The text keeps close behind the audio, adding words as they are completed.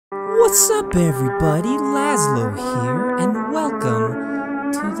What's up, everybody? Lazlo here, and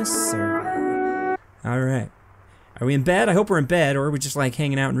welcome to the survey. Alright. Are we in bed? I hope we're in bed, or are we just like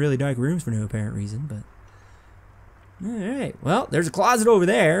hanging out in really dark rooms for no apparent reason, but... Alright, well, there's a closet over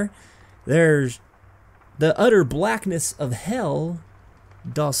there. There's the utter blackness of hell,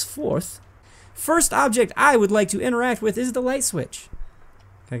 das forth. First object I would like to interact with is the light switch.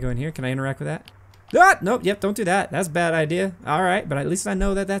 Can I go in here? Can I interact with that? Ah, nope, yep, don't do that. That's a bad idea. Alright, but at least I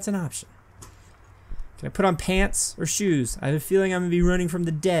know that that's an option. Can I put on pants or shoes? I have a feeling I'm going to be running from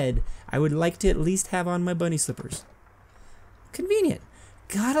the dead. I would like to at least have on my bunny slippers. Convenient.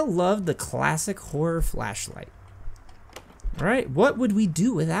 Gotta love the classic horror flashlight. Alright, what would we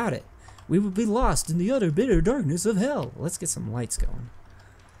do without it? We would be lost in the utter bitter darkness of hell. Let's get some lights going.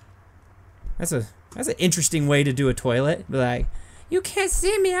 That's an interesting way to do a toilet. Be like, you can't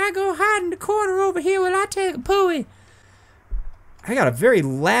see me, I go hide in the corner over here while I take a pooey. I got a very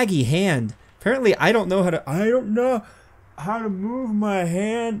laggy hand. Apparently I don't know how to move my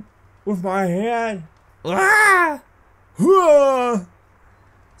hand with my hand. Ah! So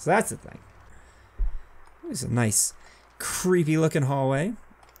that's the thing. It's a nice creepy looking hallway.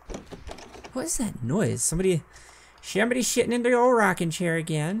 What is that noise? Somebody shitting in the old rocking chair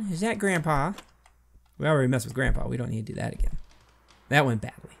again. Is that Grandpa? We already messed with Grandpa. We don't need to do that again. That went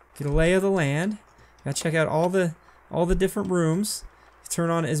badly. Get a lay of the land. Gotta check out all the different rooms. Turn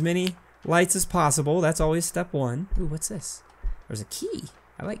on as many lights as possible. That's always step one. Ooh, what's this? There's a key.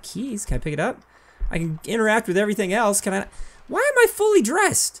 I like keys. Can I pick it up? I can interact with everything else. Can I? Why am I fully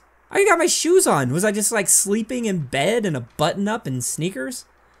dressed? I got my shoes on. Was I just like sleeping in bed in a button up and sneakers?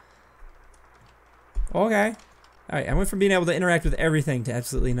 Okay. Alright, I went from being able to interact with everything to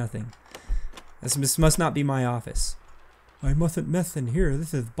absolutely nothing. This must not be my office. I mustn't mess in here.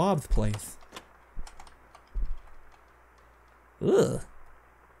 This is Bob's place. Ugh.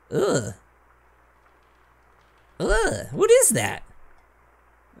 Ugh. Ugh. What is that?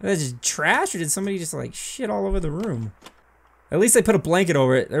 Is that just trash, or did somebody just like shit all over the room? At least they put a blanket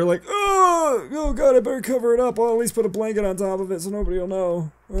over it. They're like, oh god, I better cover it up. I'll at least put a blanket on top of it so nobody will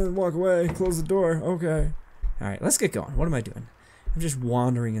know. And walk away. Close the door. Okay. Alright, let's get going. What am I doing? I'm just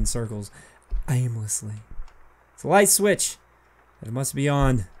wandering in circles aimlessly. It's a light switch. It must be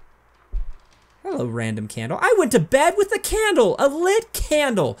on. Hello, random candle. I went to bed with a candle, a lit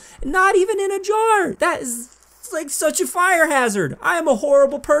candle, not even in a jar. That is like such a fire hazard. I am a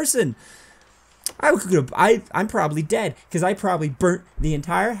horrible person. I'm probably dead because I probably burnt the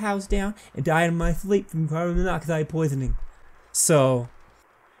entire house down and died in my sleep from carbon monoxide poisoning. So,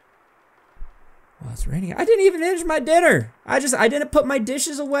 well, it's raining. I didn't even finish my dinner. I didn't put my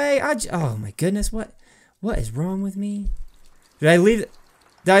dishes away. Oh my goodness, what is wrong with me? Did I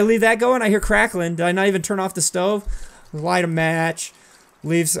leave that going? I hear crackling. Did I not even turn off the stove? Light a match.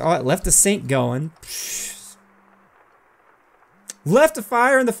 Left the sink going. Left a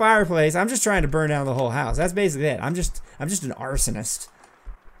fire in the fireplace. I'm just trying to burn down the whole house. That's basically it. I'm just an arsonist.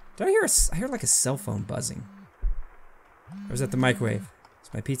 Did I hear like a cell phone buzzing? Or was that the microwave?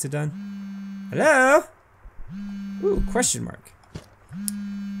 Is my pizza done? Hello? Ooh, question mark.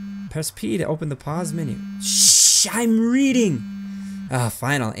 Press P to open the pause menu. Shh, I'm reading. Ah,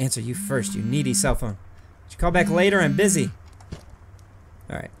 fine, I'll answer you first, you needy cell phone. Should you call back later? I'm busy.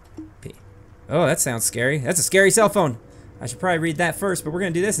 Alright, P. Oh, that sounds scary. That's a scary cell phone. I should probably read that first, but we're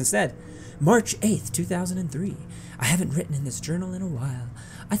gonna do this instead. March 8th, 2003. I haven't written in this journal in a while.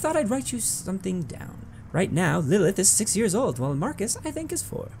 I thought I'd write you something down. Right now, Lilith is 6 years old, while Marcus, I think, is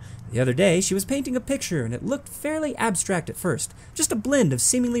 4. The other day, she was painting a picture, and it looked fairly abstract at first, just a blend of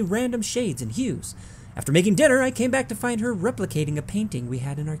seemingly random shades and hues. After making dinner, I came back to find her replicating a painting we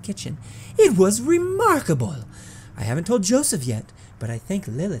had in our kitchen. It was remarkable! I haven't told Joseph yet, but I think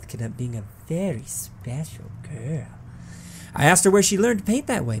Lilith could end up being a very special girl. I asked her where she learned to paint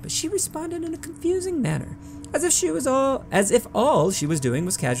that way, but she responded in a confusing manner, as if all she was doing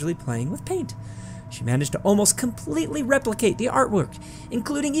was casually playing with paint. She managed to almost completely replicate the artwork,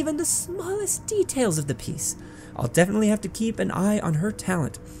 including even the smallest details of the piece. I'll definitely have to keep an eye on her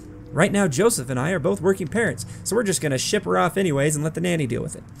talent. Right now, Joseph and I are both working parents, so we're just gonna ship her off anyways and let the nanny deal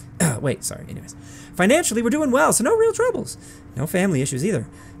with it. Wait, sorry, anyways. Financially, we're doing well, so no real troubles. No family issues either,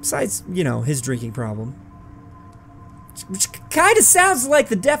 besides, you know, his drinking problem. Which kinda sounds like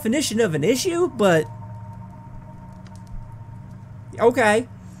the definition of an issue, but... okay.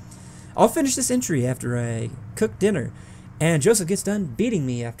 I'll finish this entry after I cook dinner, and Joseph gets done beating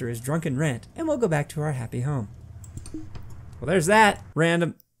me after his drunken rant, and we'll go back to our happy home. Well, there's that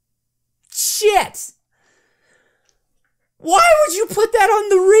random... Shit! Why would you put that on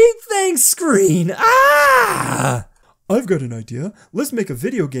the read thing screen? Ah! I've got an idea. Let's make a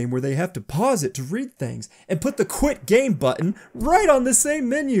video game where they have to pause it to read things and put the quit game button right on the same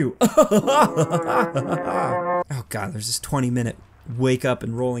menu. Oh god, there's this 20-minute wake up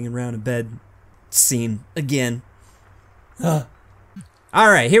and rolling around in bed scene again.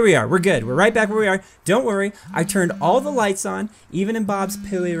 Alright, here we are. We're good. We're right back where we are. Don't worry, I turned all the lights on, even in Bob's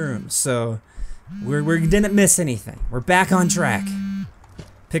pilly room, so we didn't miss anything. We're back on track.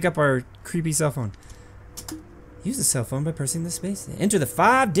 Pick up our creepy cell phone. Use the cell phone by pressing the space. Enter the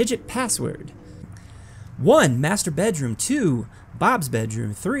 5-digit password. 1, master bedroom. 2, Bob's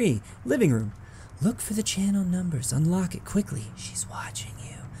bedroom. 3, living room. Look for the channel numbers. Unlock it quickly. She's watching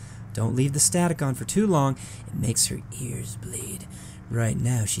you. Don't leave the static on for too long. It makes her ears bleed. Right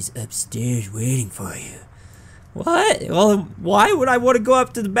now, she's upstairs waiting for you. What? Well, why would I want to go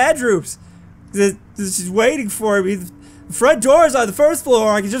up to the bedrooms? She's waiting for me. The front door's on the first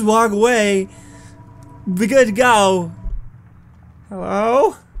floor. I can just walk away. Be good to go.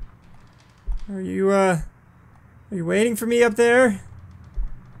 Hello? Are you waiting for me up there?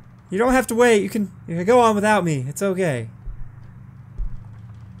 You don't have to wait. You can go on without me. It's okay.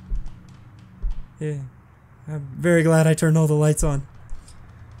 Yeah. I'm very glad I turned all the lights on.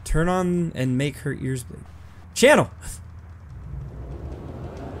 Turn on and make her ears bleed. Channel!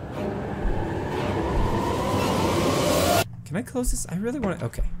 Can I close this? I really want to.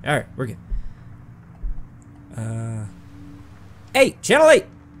 Okay. Alright, we're good. 8! Channel 8!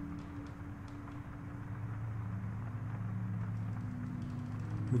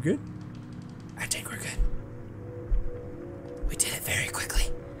 We're good? I think we're good. We did it very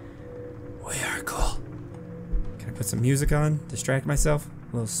quickly. We are cool. Can I put some music on? Distract myself? A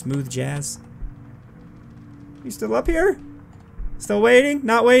little smooth jazz? You still up here? Still waiting?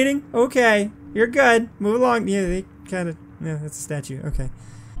 Not waiting? Okay. You're good. Move along. Yeah, they kind of... Yeah, that's a statue. Okay.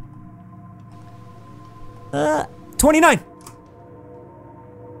 29!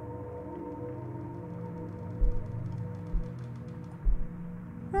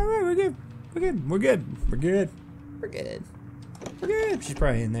 Alright, we're good. We're good. We're good. We're good. We're good. We're good. She's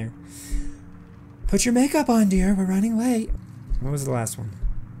probably in there. Put your makeup on, dear. We're running late. What was the last one?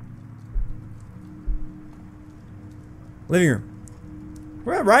 Living room.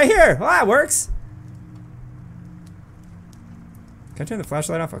 We're right here. Well, that works. Can I turn the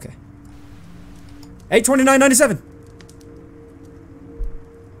flashlight off? Okay. 829.97.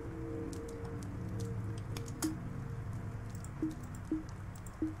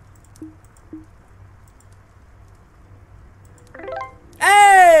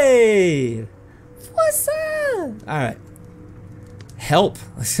 Hey! What's up? Alright. Help.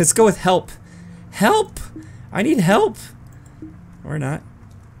 Let's go with help. Help! I need help. Or not.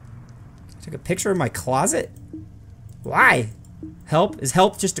 I took a picture of my closet? Why? Help? Is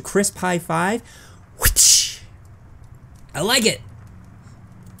help just a crisp high five? Whoosh! I like it.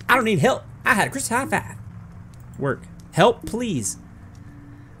 I don't need help. I had a crisp high five. Work. Help, please.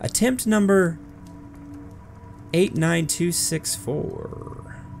 Attempt number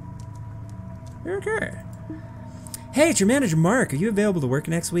 89264. Okay. Hey, it's your manager, Mark. Are you available to work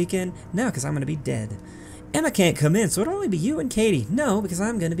next weekend? No, because I'm going to be dead. Emma can't come in, so it'll only be you and Katie. No, because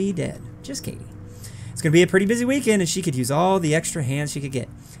I'm going to be dead. Just Katie. It's going to be a pretty busy weekend, and she could use all the extra hands she could get.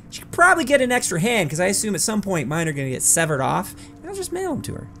 She could probably get an extra hand, because I assume at some point mine are going to get severed off, and I'll just mail them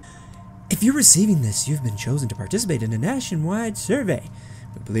to her. If you're receiving this, you've been chosen to participate in a nationwide survey.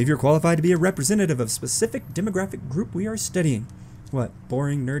 We believe you're qualified to be a representative of a specific demographic group we are studying. What,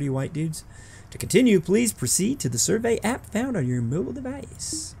 boring, nerdy white dudes? To continue, please proceed to the survey app found on your mobile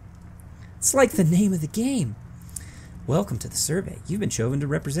device. It's like the name of the game. Welcome to the survey. You've been chosen to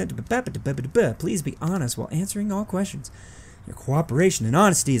represent... Please be honest while answering all questions. Your cooperation and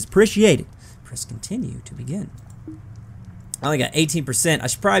honesty is appreciated. Press continue to begin. I only got 18%. I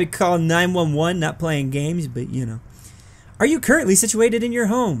should probably call 911, not playing games, but you know. Are you currently situated in your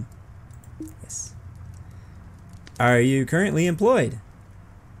home? Yes. Are you currently employed?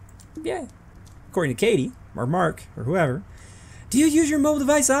 Yeah. According to Katie, or Mark, or whoever. Do you use your mobile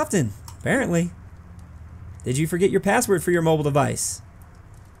device often? Apparently. Did you forget your password for your mobile device?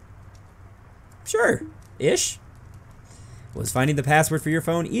 Sure. Ish. Was finding the password for your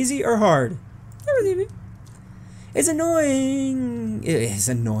phone easy or hard? It's annoying. It is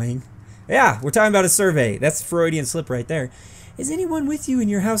annoying. Yeah, we're talking about a survey. That's Freudian slip right there. Is anyone with you in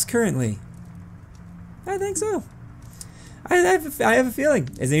your house currently? I think so. I have a feeling.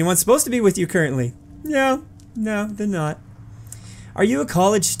 Is anyone supposed to be with you currently? No, they're not. Are you a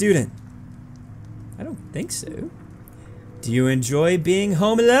college student? I don't think so. Do you enjoy being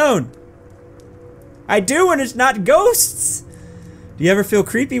home alone? I do when it's not ghosts. Do you ever feel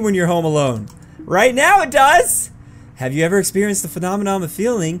creepy when you're home alone? Right now it does. Have you ever experienced the phenomenon of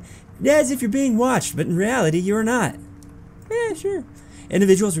feeling as if you're being watched, but in reality you are not? Yeah, sure.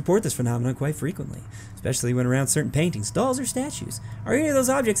 Individuals report this phenomenon quite frequently, especially when around certain paintings, dolls, or statues, or any of those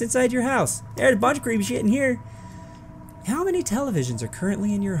objects inside your house. There's a bunch of creepy shit in here. How many televisions are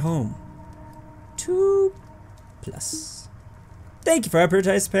currently in your home? 2+. Thank you for your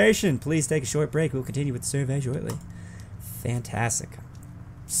participation. Please take a short break. We'll continue with the survey shortly. Fantastic.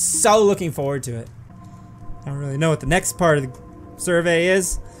 So looking forward to it. I don't really know what the next part of the survey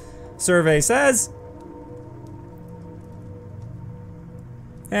is. Survey says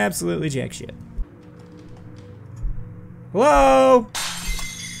absolutely jack shit. Hello?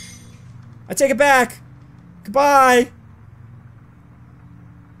 I take it back. Goodbye.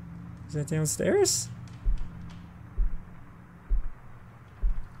 Is that downstairs?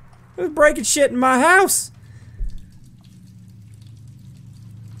 Who's breaking shit in my house?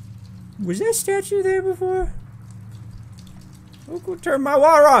 Was that statue there before? Who's gonna turn my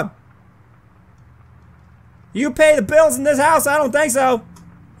water on? You pay the bills in this house? I don't think so.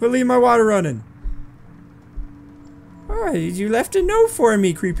 We'll leave my water running. Alright, you left a note for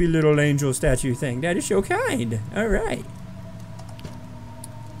me, creepy little angel statue thing. That is so kind. Alright.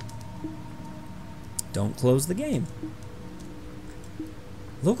 Don't close the game.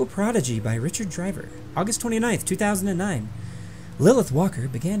 Local Prodigy by Richard Driver. August 29th, 2009. Lilith Walker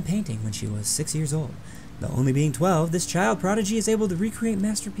began painting when she was 6 years old. Though only being 12, this child prodigy is able to recreate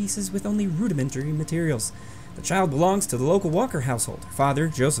masterpieces with only rudimentary materials. The child belongs to the local Walker household. Her father,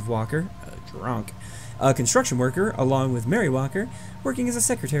 Joseph Walker, a drunk, a construction worker, along with Mary Walker, working as a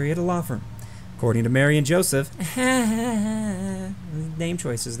secretary at a law firm. According to Mary and Joseph, name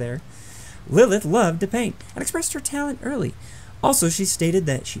choices there, Lilith loved to paint and expressed her talent early. Also, she stated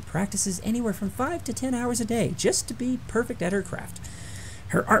that she practices anywhere from 5 to 10 hours a day just to be perfect at her craft.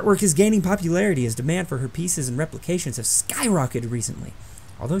 Her artwork is gaining popularity as demand for her pieces and replications have skyrocketed recently.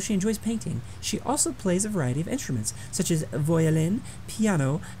 Although she enjoys painting, she also plays a variety of instruments, such as violin,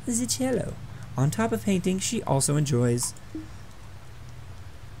 piano, and the cello. On top of painting, she also enjoys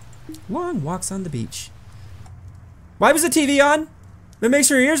long walks on the beach. Why was the TV on? That makes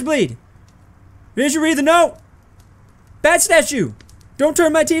her ears bleed. Didn't you read the note? Bad statue! Don't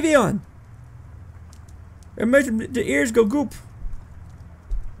turn my TV on! It makes the ears go goop.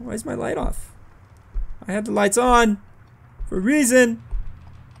 Why is my light off? I had the lights on for a reason.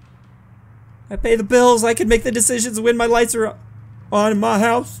 I pay the bills. I can make the decisions when my lights are on in my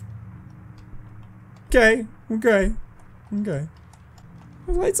house. Okay. The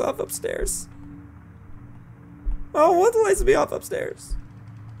light's off upstairs. I don't want the lights to be off upstairs.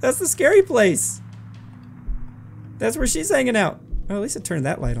 That's the scary place. That's where she's hanging out. Oh, at least I turned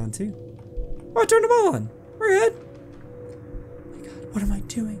that light on too. Oh, I turned them all on. We're good. Oh my God, what am I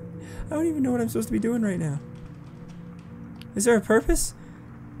doing? I don't even know what I'm supposed to be doing right now. Is there a purpose?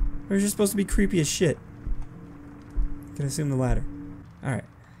 Or is it supposed to be creepy as shit? I can assume the latter. Alright.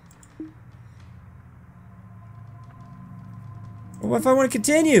 Well, what if I want to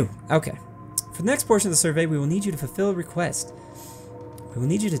continue? Okay. For the next portion of the survey, we will need you to fulfill a request. We will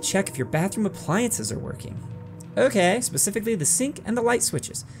need you to check if your bathroom appliances are working. Okay, specifically the sink and the light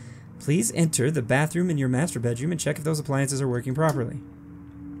switches. Please enter the bathroom in your master bedroom and check if those appliances are working properly.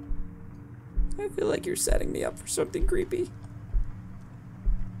 I feel like you're setting me up for something creepy.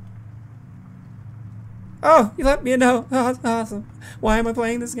 Oh, you let me know. Oh, awesome. Why am I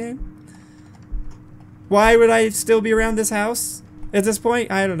playing this game? Why would I still be around this house at this point?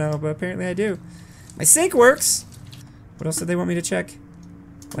 I don't know, but apparently I do. My sink works. What else did they want me to check?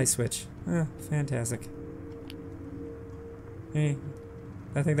 Light switch. Oh, fantastic. Hey,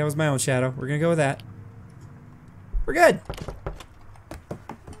 I think that was my own shadow. We're gonna go with that. We're good.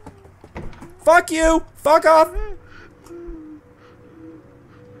 Fuck you! Fuck off!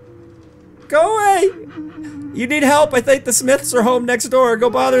 Go away! You need help. I think the Smiths are home next door. Go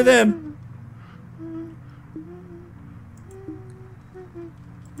bother them.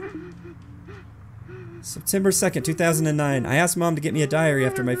 September 2nd, 2009. I asked Mom to get me a diary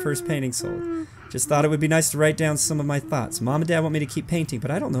after my first painting sold. Just thought it would be nice to write down some of my thoughts. Mom and Dad want me to keep painting, but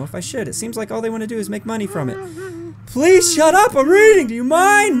I don't know if I should. It seems like all they want to do is make money from it. Please shut up, I'm reading. Do you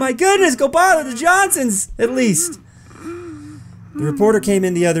mind? My goodness, go bother the Johnsons, at least. The reporter came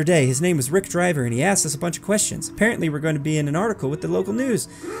in the other day. His name was Rick Driver, and he asked us a bunch of questions. Apparently, we're going to be in an article with the local news.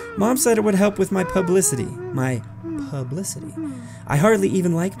 Mom said it would help with my publicity. I hardly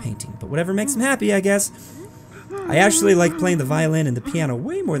even like painting, but whatever makes him happy, I guess. I actually like playing the violin and the piano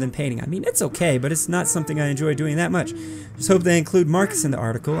way more than painting. I mean, it's okay, but it's not something I enjoy doing that much. Just hope they include Marcus in the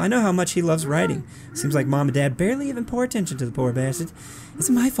article. I know how much he loves writing. Seems like Mom and Dad barely even pour attention to the poor bastard. Is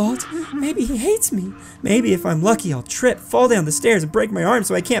it my fault? Maybe he hates me. Maybe if I'm lucky, I'll trip, fall down the stairs, and break my arm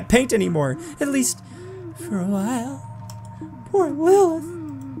so I can't paint anymore. At least for a while. Poor Lilith.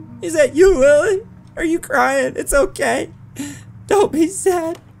 Is that you, Lily? Are you crying? It's okay. Don't be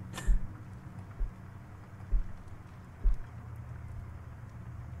sad.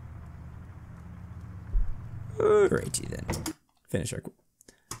 Alrighty then. Finish our...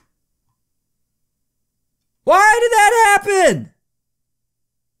 Why did that happen?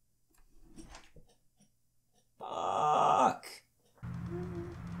 Fuck.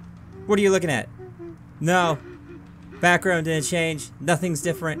 What are you looking at? No. Background didn't change. Nothing's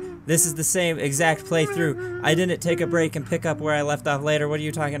different. This is the same exact playthrough. I didn't take a break and pick up where I left off later. What are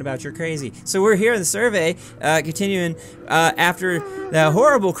you talking about? You're crazy. So we're here in the survey, continuing after the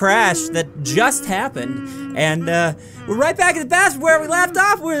horrible crash that just happened. And we're right back at the past where we left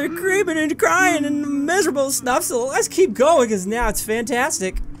off. We're creeping and crying and miserable stuff. So let's keep going because now it's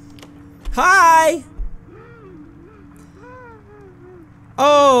fantastic. Hi!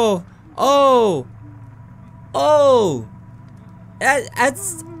 Oh! Oh! Oh,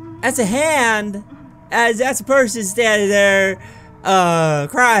 that's a hand. That's a person standing there,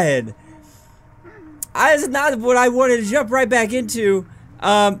 crying. That's not what I wanted to jump right back into.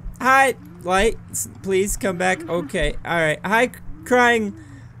 Hi, light, please come back. Okay, all right. Hi, crying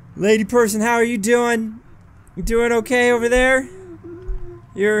lady person. How are you doing? You doing okay over there?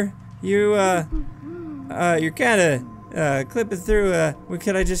 You're kind of. Clip it through,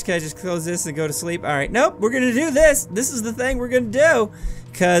 can I just close this and go to sleep? Alright, nope, we're gonna do this. This is the thing we're gonna do.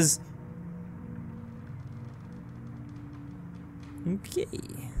 Cause... Okay.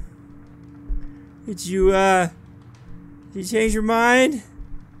 Did you change your mind?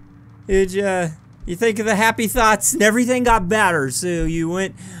 Did you think of the happy thoughts and everything got better, so you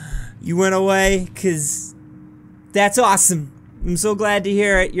went away? Cause that's awesome. I'm so glad to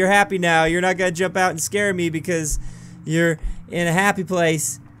hear it. You're happy now. You're not gonna jump out and scare me because you're in a happy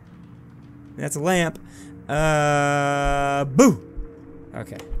place. That's a lamp. Boo!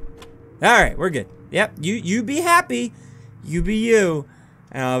 Okay. Alright, we're good. Yep, you be happy. You be you.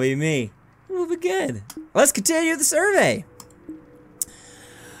 And I'll be me. We'll be good. Let's continue the survey.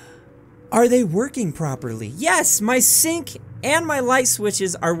 Are they working properly? Yes, my sink and my light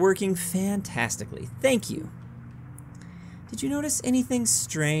switches are working fantastically. Thank you. Did you notice anything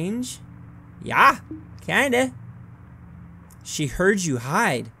strange? Yeah, kinda. She heard you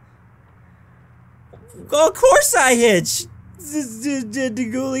hide. Well, of course I hid. The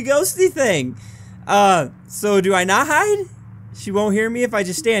ghouly ghosty thing. So do I not hide? She won't hear me if I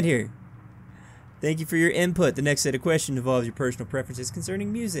just stand here. Thank you for your input. The next set of questions involves your personal preferences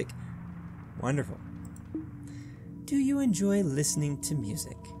concerning music. Wonderful. Do you enjoy listening to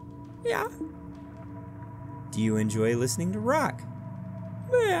music? Yeah. Do you enjoy listening to rock?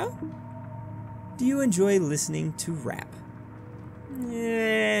 Yeah. Do you enjoy listening to rap?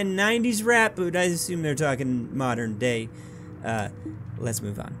 90s rap, but I assume they're talking modern day. Let's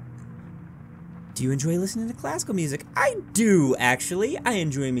move on. Do you enjoy listening to classical music? I do, actually. I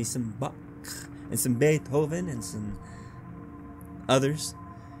enjoy me some Bach and some Beethoven and some others.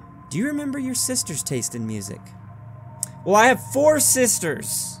 Do you remember your sister's taste in music? Well, I have 4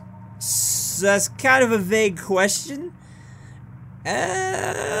 sisters. So that's kind of a vague question.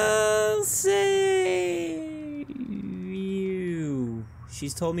 I'll say you.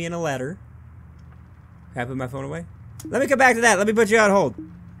 She's told me in a letter. Can I put my phone away? Let me come back to that. Let me put you on hold.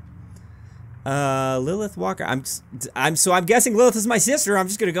 Lilith Walker. I'm guessing Lilith is my sister. I'm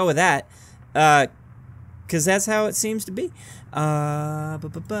just gonna go with that. Cause that's how it seems to be. I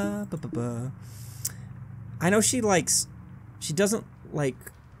know she doesn't like,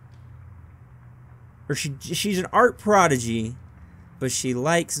 or she's an art prodigy, but she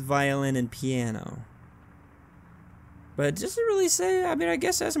likes violin and piano. But it doesn't really say, I mean, I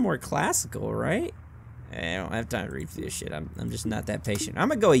guess that's more classical, right? I don't have time to read through this shit. I'm just not that patient. I'm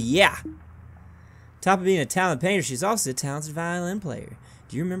gonna go yeah. Top of being a talented painter, she's also a talented violin player.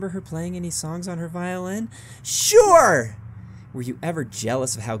 Do you remember her playing any songs on her violin? Sure! Were you ever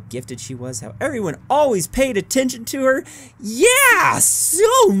jealous of how gifted she was? How everyone always paid attention to her? Yeah!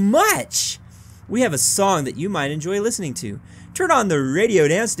 So much! We have a song that you might enjoy listening to. Turn on the radio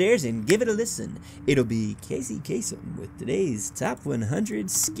downstairs and give it a listen. It'll be Casey Kasem with today's top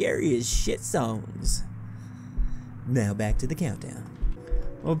 100 scariest shit songs. Now back to the countdown.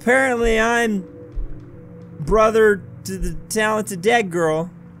 Well, apparently I'm brother to the talented dead girl,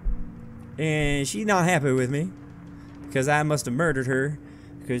 and she's not happy with me. because I must have murdered her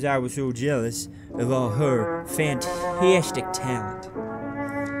because I was so jealous of all her fantastic talent.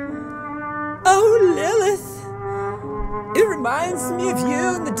 Oh, Lilith, it reminds me of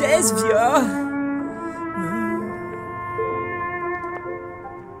you and the days of yore.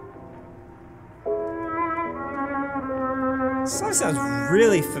 This song sounds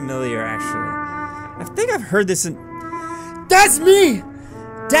really familiar, actually. I think I've heard this in... That's me!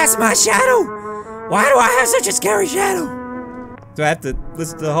 That's my shadow! Why do I have such a scary shadow? Do I have to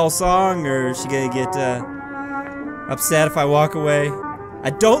listen to the whole song, or is she gonna get upset if I walk away? I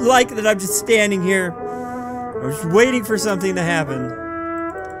don't like that I'm just standing here. I'm just waiting for something to happen.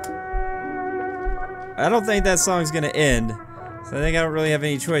 I don't think that song's gonna end, so I think I don't really have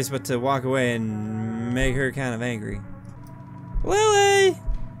any choice but to walk away and make her kind of angry. Lily!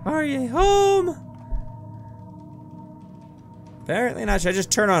 Are you home? Apparently not. Should I just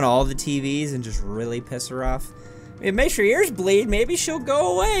turn on all the TVs and just really piss her off? I mean, make her ears bleed, maybe she'll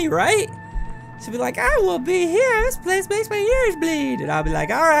go away, right? She'll be like, I will be here. This place makes my ears bleed. And I'll be like,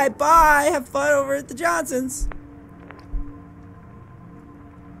 alright, bye. Have fun over at the Johnsons.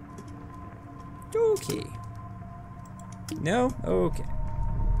 Okay. No? Okay.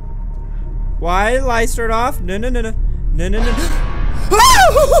 Why did the light start off? No, no, no, no. No, no, no, no.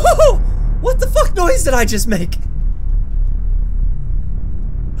 What the fuck noise did I just make?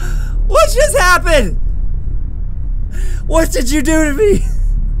 What just happened? What did you do to me?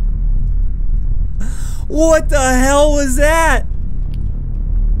 What the hell was that?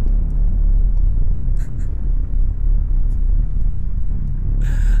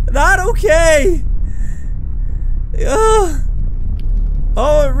 Not okay.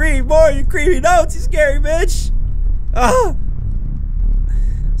 Oh, read more, you creepy notes, you scary bitch. Oh,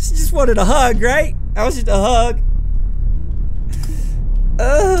 she just wanted a hug, right? That was just a hug.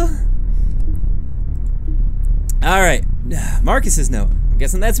 All right, Marcus's note. I'm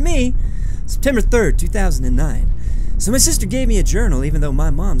guessing that's me. September 3rd, 2009. So my sister gave me a journal even though my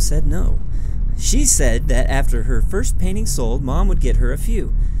mom said no. She said that after her first painting sold, Mom would get her a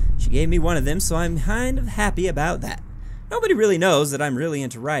few. She gave me one of them, so I'm kind of happy about that. Nobody really knows that I'm really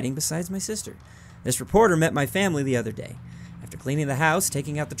into writing besides my sister. This reporter met my family the other day. After cleaning the house,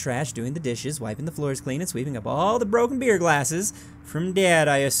 taking out the trash, doing the dishes, wiping the floors clean, and sweeping up all the broken beer glasses, from Dad,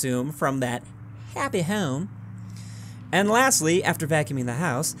 I assume, from that happy home. And lastly, after vacuuming the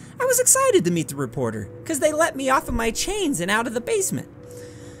house, I was excited to meet the reporter, because they let me off of my chains and out of the basement.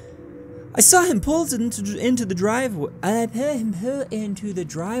 I saw him pulled into the driveway.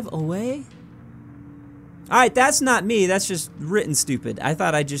 Alright, that's not me, that's just written stupid. I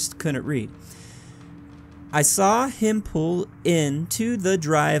thought I just couldn't read. I saw him pull into the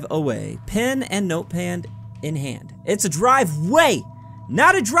drive-away, pen and notepad in hand. It's a drive-way,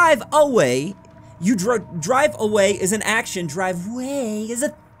 not a drive-away. You drive away is an action, drive-way is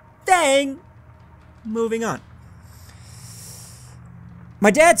a thing. Moving on.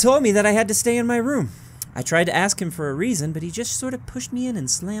 My dad told me that I had to stay in my room. I tried to ask him for a reason, but he just sort of pushed me in and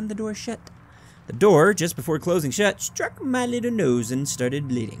slammed the door shut. The door, just before closing shut, struck my little nose and started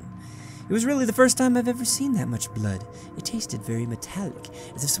bleeding. It was really the first time I've ever seen that much blood. It tasted very metallic,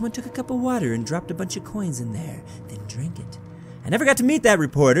 as if someone took a cup of water and dropped a bunch of coins in there, then drank it. I never got to meet that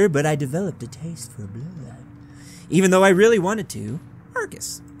reporter, but I developed a taste for blood. Even though I really wanted to.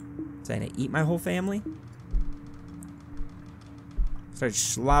 Marcus. So I had to eat my whole family? Started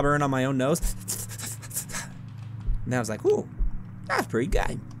slobbering on my own nose. And I was like, ooh, that's pretty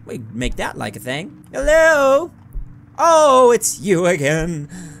good. We make that like a thing. Hello? Oh, it's you again.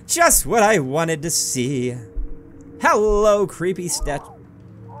 Just what I wanted to see. Hello, creepy statue.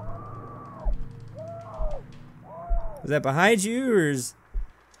 Is that behind you, or is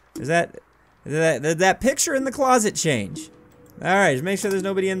that picture in the closet change? All right, just make sure there's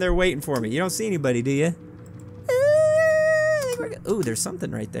nobody in there waiting for me. You don't see anybody, do you? Ooh, there's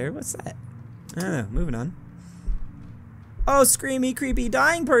something right there. What's that? I don't know. Moving on. Oh, screamy, creepy,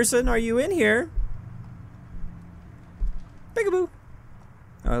 dying person, are you in here? Peekaboo.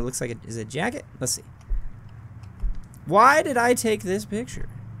 Oh, it looks like is it a jacket? Let's see. Why did I take this picture?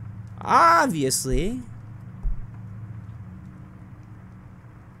 Obviously.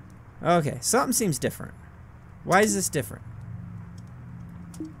 Okay, something seems different. Why is this different?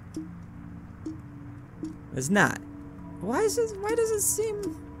 It's not. Why does it seem...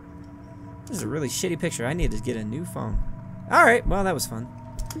 This is a really shitty picture. I need to get a new phone. Alright, well that was fun.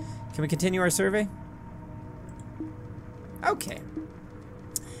 Can we continue our survey? Okay.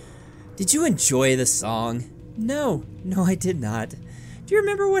 Did you enjoy the song? No, I did not. Do you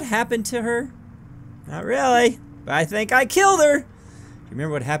remember what happened to her? Not really, but I think I killed her. Do you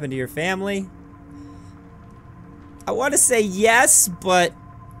remember what happened to your family? I want to say yes, but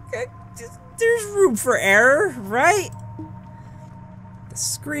there's room for error, right? The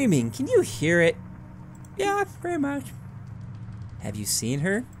screaming, can you hear it? Yeah, pretty much. Have you seen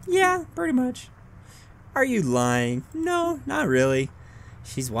her? Yeah, pretty much. Are you lying? No, not really.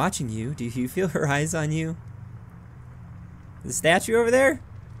 She's watching you. Do you feel her eyes on you? The statue over there?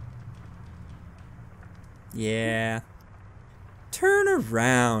 Yeah. Turn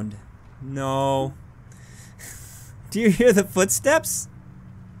around. No. Do you hear the footsteps?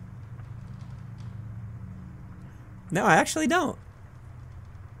 No, I actually don't.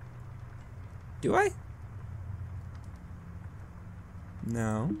 Do I?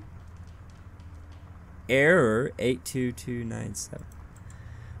 No. Error 82297.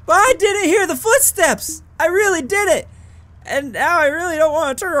 But I didn't hear the footsteps! I really did it! And now I really don't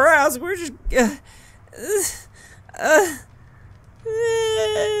want to turn around, so we're just...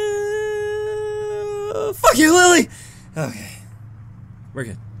 fuck you, Lily! Okay. We're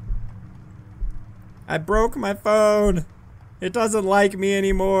good. I broke my phone. It doesn't like me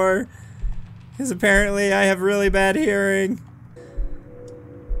anymore. Because apparently I have really bad hearing.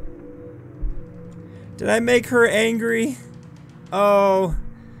 Did I make her angry? Oh.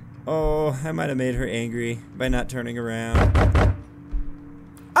 Oh, I might have made her angry by not turning around.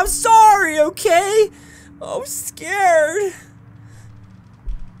 I'm sorry, okay? I'm scared.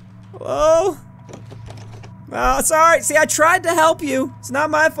 Hello? Oh, sorry. See, I tried to help you. It's not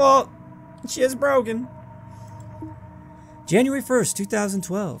my fault. She is broken. January 1st,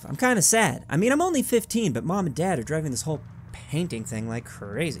 2012. I'm kind of sad. I mean, I'm only 15, but Mom and Dad are driving this whole painting thing like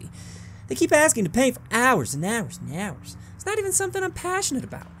crazy. They keep asking to paint for hours and hours and hours. It's not even something I'm passionate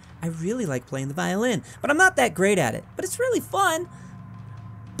about. I really like playing the violin, but I'm not that great at it. But it's really fun.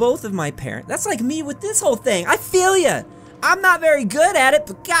 Both of my parents, that's like me with this whole thing. I feel ya. I'm not very good at it,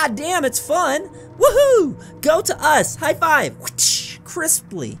 but goddamn, it's fun. Woohoo! Go to us. High five.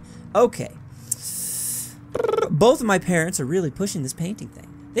 Crisply. Okay. Both of my parents are really pushing this painting thing.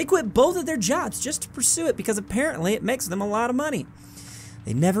 They quit both of their jobs just to pursue it because apparently it makes them a lot of money.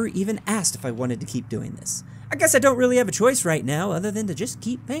 They never even asked if I wanted to keep doing this. I guess I don't really have a choice right now other than to just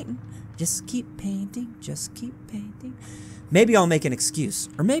keep painting. Just keep painting. Just keep painting. Maybe I'll make an excuse.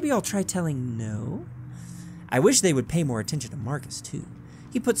 Or maybe I'll try telling no. I wish they would pay more attention to Marcus too.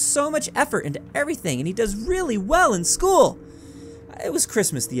 He puts so much effort into everything and he does really well in school. It was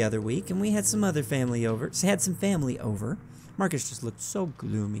Christmas the other week and we had some family over. Marcus just looked so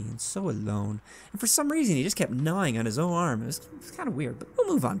gloomy and so alone. And for some reason he just kept gnawing on his own arm. It was kind of weird, but we'll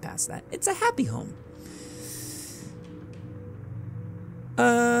move on past that. It's a happy home.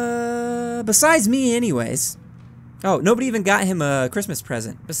 Besides me anyways. Oh, nobody even got him a Christmas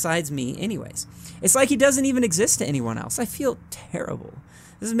present besides me anyways. It's like he doesn't even exist to anyone else. I feel terrible.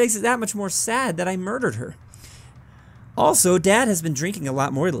 This makes it that much more sad that I murdered her. Also, Dad has been drinking a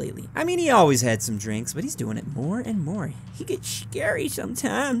lot more lately. I mean, he always had some drinks, but he's doing it more and more. He gets scary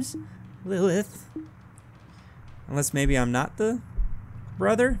sometimes, Lilith. Unless maybe I'm not the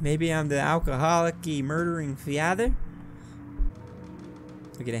brother. Maybe I'm the alcoholic-y murdering father.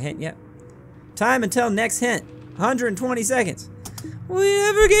 We get a hint yet? Time until next hint. 120 seconds. Well, you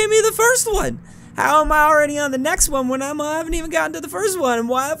never gave me the first one. How am I already on the next one when I haven't even gotten to the first one? And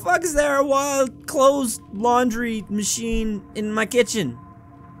why the fuck is there a wild clothes laundry machine in my kitchen?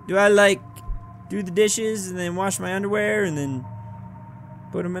 Do I like do the dishes and then wash my underwear and then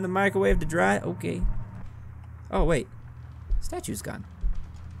put them in the microwave to dry? Okay. Oh wait, statue's gone.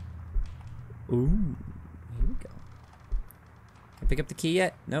 Ooh, here we go. Can I pick up the key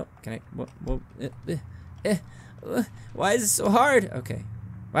yet? Nope. Can I? Why is it so hard? Okay.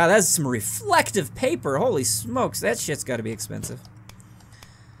 Wow, that's some reflective paper. Holy smokes, that shit's gotta be expensive.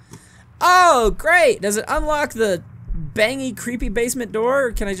 Oh, great! Does it unlock the bangy, creepy basement door,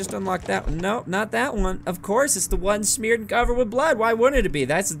 or can I just unlock that one? Nope, not that one. Of course, it's the one smeared and covered with blood. Why wouldn't it be?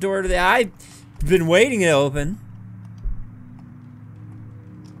 That's the door that I've been waiting to open.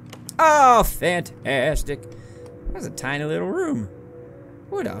 Oh, fantastic. That's a tiny little room.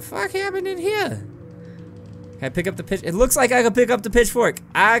 What the fuck happened in here? Can I pick up the pitch? It looks like I could pick up the pitchfork.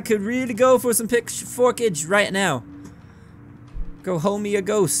 I could really go for some pitchforkage right now. Go hoe me a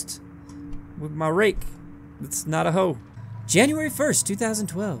ghost with my rake. It's not a hoe. January 1st,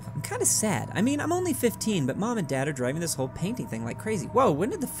 2012. I'm kind of sad. I mean, I'm only 15, but Mom and Dad are driving this whole painting thing like crazy. Whoa, when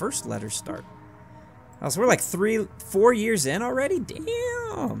did the first letter start? Oh, so we're like 4 years in already?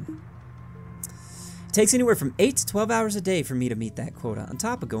 Damn. It takes anywhere from 8 to 12 hours a day for me to meet that quota, on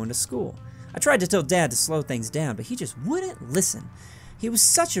top of going to school. I tried to tell Dad to slow things down, but he just wouldn't listen. He was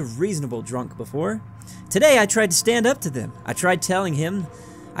such a reasonable drunk before. Today I tried to stand up to them. I tried telling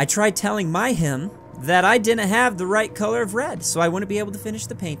my him that I didn't have the right color of red, so I wouldn't be able to finish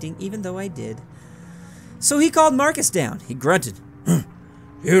the painting, even though I did. So he called Marcus down. He grunted.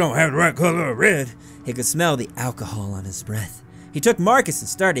 You don't have the right color of red. He could smell the alcohol on his breath. He took Marcus and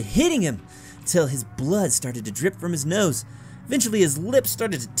started hitting him until his blood started to drip from his nose. Eventually his lips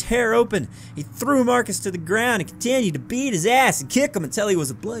started to tear open. He threw Marcus to the ground and continued to beat his ass and kick him until he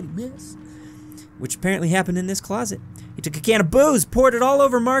was a bloody mess, which apparently happened in this closet. He took a can of booze, poured it all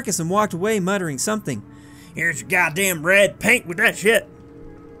over Marcus, and walked away muttering something. Here's your goddamn red paint with that shit.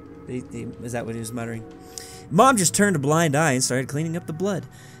 Is that what he was muttering? Mom just turned a blind eye and started cleaning up the blood.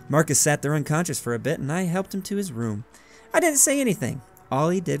 Marcus sat there unconscious for a bit, and I helped him to his room. I didn't say anything. All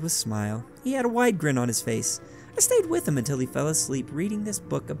he did was smile. He had a wide grin on his face. I stayed with him until he fell asleep reading this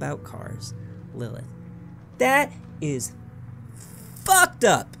book about cars. Lilith. That is fucked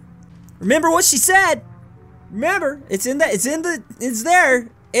up. Remember what she said. Remember, it's there.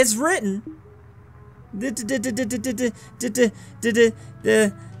 It's written.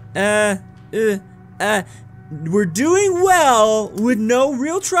 We're doing well with no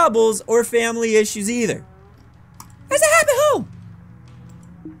real troubles or family issues either. How's a happy home?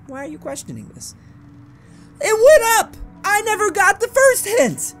 Why are you questioning this? It went up. I never got the first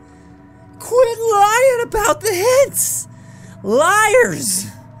hint. Quit lying about the hints. Liars.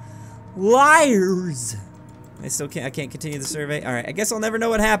 Liars. I can't continue the survey. Alright, I guess I'll never know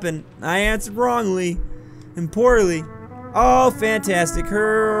what happened. I answered wrongly and poorly. Oh, fantastic.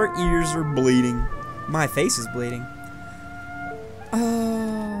 Her ears are bleeding. My face is bleeding.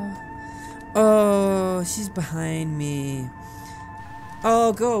 Oh, she's behind me.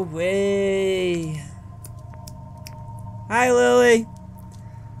 Oh, go away. Hi, Lily.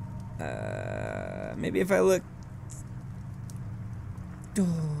 Maybe if I look.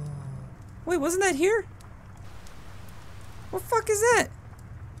 Oh. Wait, wasn't that here? What the fuck is that?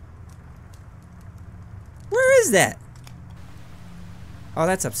 Where is that? Oh,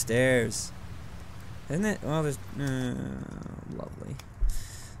 that's upstairs. Isn't it? Oh, there's... lovely.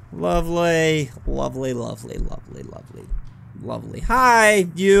 Lovely. Lovely, lovely, lovely, lovely. Lovely. Hi,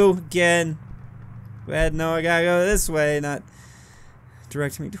 you, again. Bad, no, I gotta go this way, not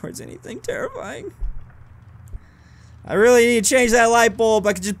direct me towards anything terrifying. I really need to change that light bulb.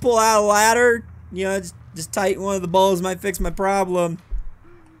 I could just pull out a ladder. You know, just tighten one of the bulbs might fix my problem.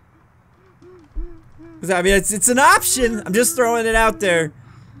 I mean, it's an option. I'm just throwing it out there.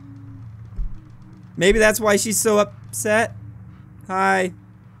 Maybe that's why she's so upset. Hi.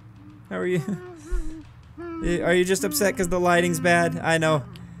 How are you? Are you just upset because the lighting's bad? I know.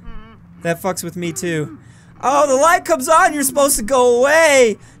 That fucks with me too. Oh, the light comes on, you're supposed to go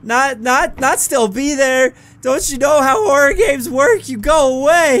away. Not still be there. Don't you know how horror games work? You go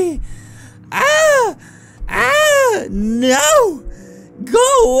away. Ah! Ah! No!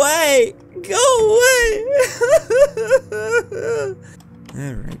 Go away! Go away!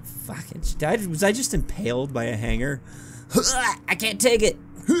 Alright, fuck it. Was I just impaled by a hanger? I can't take it.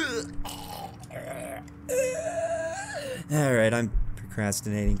 Alright, I'm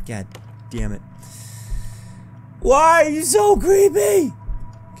procrastinating. God damn it. Why are you so creepy?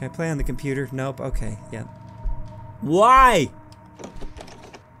 Can I play on the computer? Nope. Okay, yeah. Why?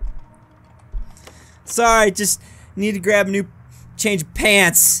 Sorry, just need to grab a new change of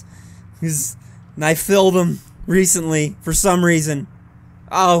pants. And I filled them recently for some reason.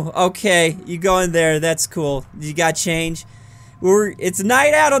 Oh, okay. You go in there. That's cool. You got change? It's a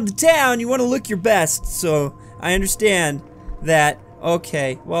night out on the town. You want to look your best. So I understand that.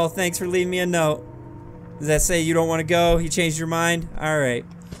 Okay. Well, thanks for leaving me a note. Does that say you don't want to go? You changed your mind? Alright.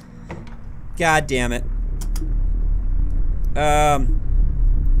 God damn it.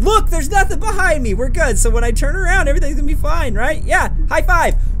 Look, there's nothing behind me. We're good. So when I turn around, everything's gonna be fine, right? Yeah. High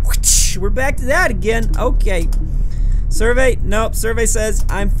five. We're back to that again. Okay. Survey? Nope. Survey says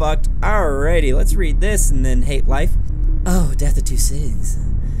I'm fucked. Alrighty. Let's read this and then hate life. Oh, death of 2 sittings.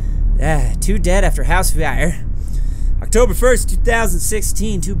 2 dead after house fire. October 1st,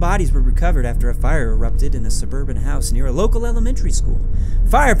 2016, 2 bodies were recovered after a fire erupted in a suburban house near a local elementary school. The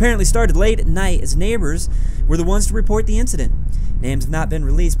fire apparently started late at night as neighbors were the ones to report the incident. Names have not been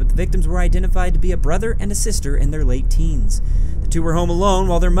released, but the victims were identified to be a brother and a sister in their late teens. The 2 were home alone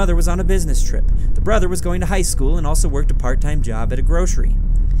while their mother was on a business trip. The brother was going to high school and also worked a part-time job at a grocery.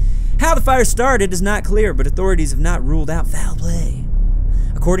 How the fire started is not clear, but authorities have not ruled out foul play.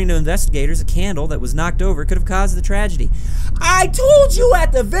 According to investigators, a candle that was knocked over could have caused the tragedy. I told you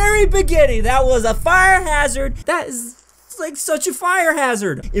at the very beginning that was a fire hazard. That is like such a fire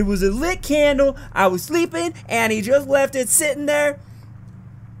hazard. It was a lit candle. I was sleeping and he just left it sitting there.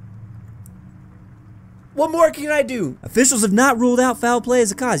 What more can I do? Officials have not ruled out foul play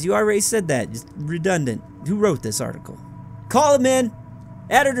as a cause. You already said that. Just redundant. Who wrote this article? Call them in.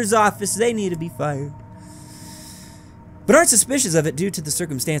 Editor's office. They need to be fired. But aren't suspicious of it due to the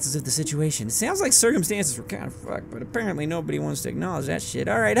circumstances of the situation. It sounds like circumstances were kind of fucked, but apparently nobody wants to acknowledge that shit.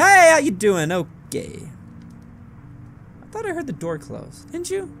 Alright, hey, how you doing? Okay. I thought I heard the door close. Didn't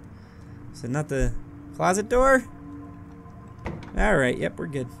you? Is it not the closet door? Alright, yep, we're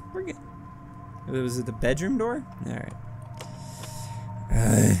good. We're good. Was it the bedroom door? Alright.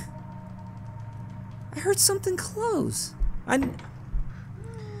 I heard something close.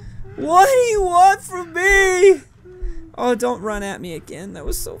 What do you want from me? Oh, don't run at me again. That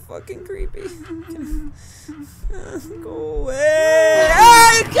was so fucking creepy. Go away.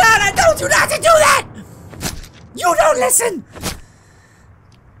 Oh, God, I told you not to do that! You don't listen!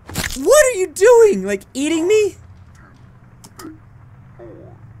 What are you doing? Like, eating me?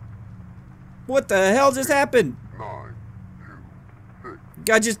 What the hell just happened?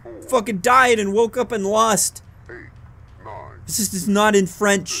 Guy just fucking died and woke up and lost. This is not in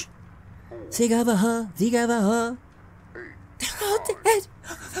French. They're all dead.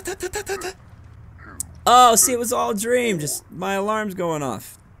 Oh, see, it was all a dream. Just my alarm's going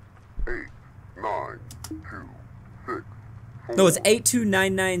off. 8, 9, 2, 6, 4. No, it's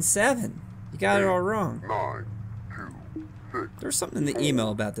 82997. You got it all wrong. 9, 2, 6. There was something in the email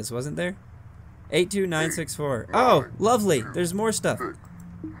about this, wasn't there? 82964. Oh, lovely. There's more stuff. 6,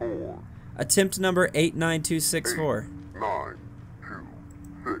 4. Attempt number 89264. 9, 2,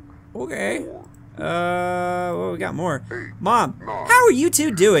 6. Okay. Well, we got more. Mom, how are you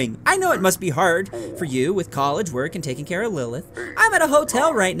two doing? I know it must be hard for you with college, work, and taking care of Lilith. I'm at a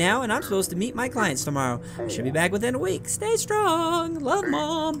hotel right now, and I'm supposed to meet my clients tomorrow. I should be back within a week. Stay strong. Love,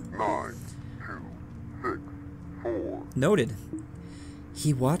 Mom. 9, 2, 6, 4. Noted.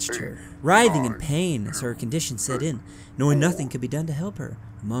 He watched her, writhing in pain as her condition set in, knowing nothing could be done to help her.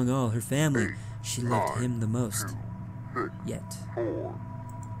 Among all her family, she loved him the most. Yet. 4.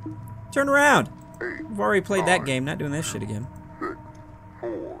 Turn around! We've already played that game, not doing this shit again. 6, 4.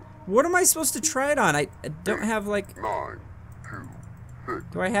 What am I supposed to try it on? I don't have, like... 9, 2, 6.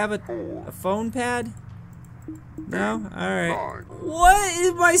 Do I have a phone pad? No? Alright. 9. What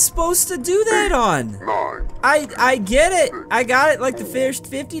am I supposed to do that on? 9. I get it! I got it like the first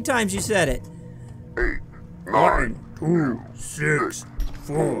 50 times you said it. 8, 9, 2, 6,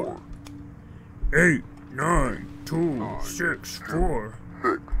 4. 8, 9, 2, 6, 4.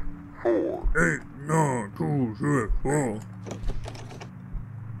 6, 4. 8, 9, 2, 6, 4.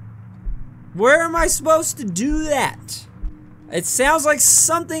 Where am I supposed to do that? It sounds like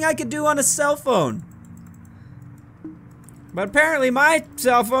something I could do on a cell phone. But apparently my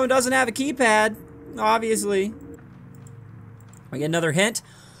cell phone doesn't have a keypad, obviously. I get another hint.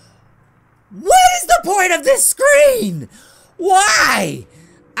 What is the point of this screen? Why?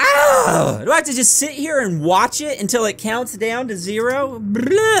 Oh, do I have to just sit here and watch it until it counts down to 0?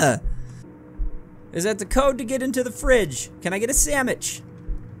 Blah. Is that the code to get into the fridge? Can I get a sandwich?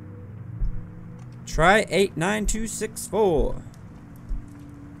 Try 89264.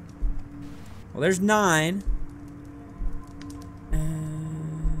 Well, there's 9.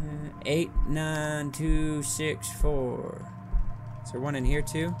 89264. Is there one in here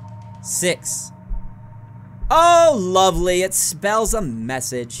too? 6. Oh, lovely. It spells a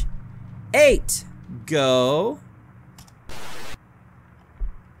message. 8. Go.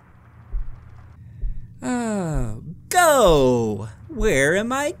 Oh, go. Where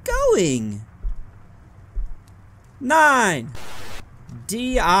am I going? 9.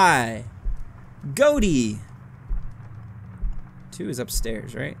 D-I. Goaty. 2 is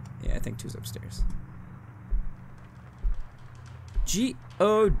upstairs, right? Yeah, I think 2 is upstairs.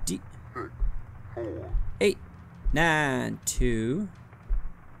 G-O-D. 8, 9, 2.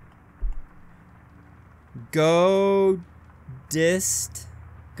 Go dist.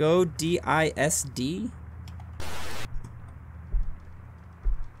 Go D-I-S-D.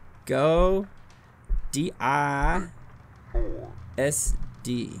 Go D-I-S-D.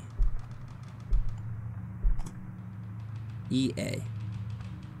 E-A.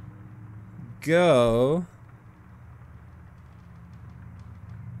 Go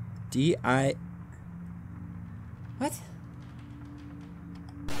D-I... What?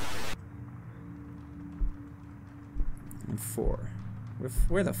 And 4.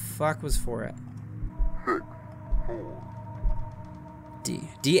 Where the fuck was 4 at? 6, 4. D.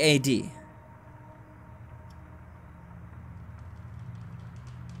 D-A-D.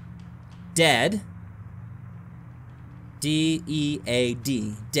 Dead.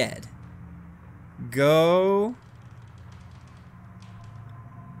 D-E-A-D. Dead. Go.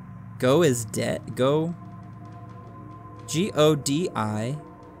 Go is dead. Go. Godisea.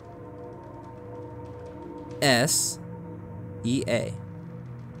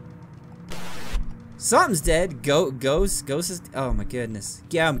 Something's dead. Ghost is. Oh my goodness.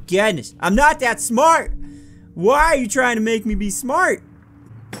 Yeah, my goodness. I'm not that smart. Why are you trying to make me be smart?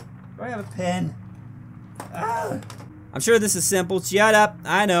 Do I have a pen? Ah. I'm sure this is simple. Shut up.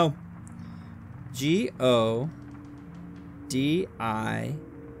 I know. Godisea.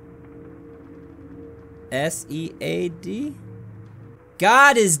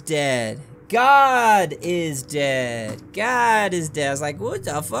 God is dead. God is dead. God is dead. I was like, what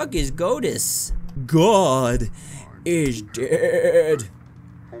the fuck is Godis? God is dead.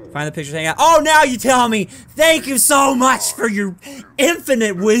 Find the pictures hanging out. Oh, now you tell me. Thank you so much for your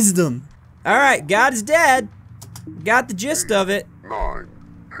infinite wisdom. All right, God is dead. Got the gist of it. 9,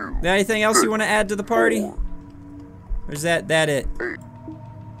 2, Anything else you want to add to the party? Or is that it?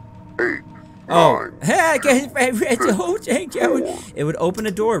 8, Oh, 9, hey, the whole thing going. It would open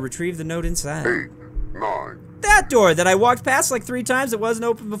a door, retrieve the note inside. 8, 9, That door that I walked past like 3 times, it wasn't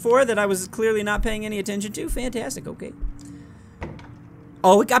open before, that I was clearly not paying any attention to. Fantastic, okay.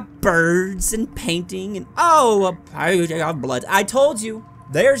 Oh, we got birds and painting and oh, blood. I told you,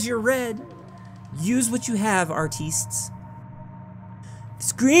 there's your red. Use what you have, artistes. The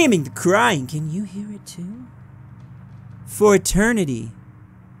screaming, the crying, can you hear it too? For eternity.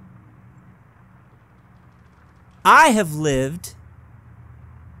 I have lived,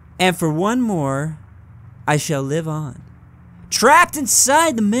 and for one more, I shall live on. Trapped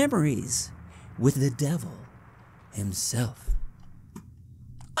inside the memories with the devil himself.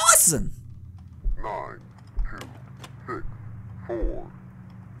 Awesome! 9, 2, 6, 4.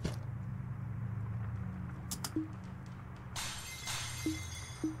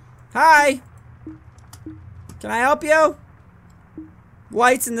 Hi! Can I help you?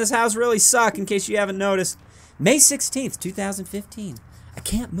 Lights in this house really suck, in case you haven't noticed. May 16th, 2015. I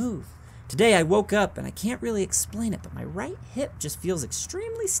can't move. Today I woke up and I can't really explain it, but my right hip just feels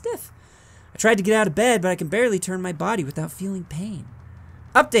extremely stiff. I tried to get out of bed, but I can barely turn my body without feeling pain.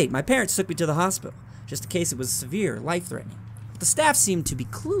 Update, my parents took me to the hospital, just in case it was severe or life-threatening. But the staff seemed to be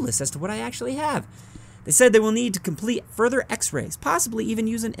clueless as to what I actually have. They said they will need to complete further x-rays, possibly even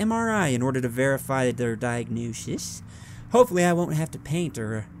use an MRI in order to verify their diagnosis. Hopefully I won't have to paint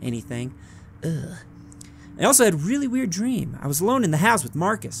or anything. Ugh. I also had a really weird dream. I was alone in the house with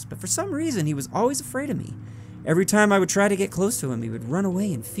Marcus, but for some reason he was always afraid of me. Every time I would try to get close to him, he would run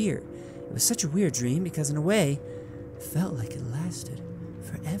away in fear. It was such a weird dream because in a way, it felt like it lasted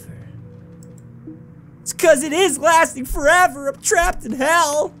forever. It's because it is lasting forever. I'm trapped in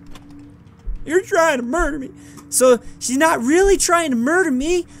hell. You're trying to murder me. So she's not really trying to murder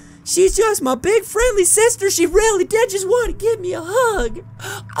me. She's just my big friendly sister. She really did just want to give me a hug.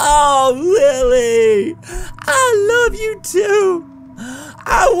 Oh, Lily. I love you too.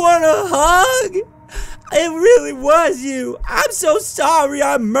 I want a hug. It really was you. I'm so sorry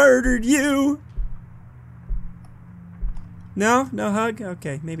I murdered you. No? No hug?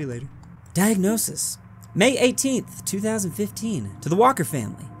 Okay, maybe later. Diagnosis. May 18th, 2015. To the Walker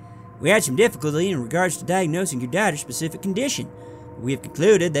family. We had some difficulty in regards to diagnosing your daughter's specific condition. We have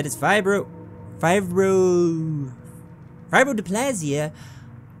concluded that it's fibrodysplasia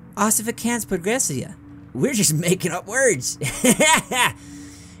ossificans progressiva. We're just making up words. It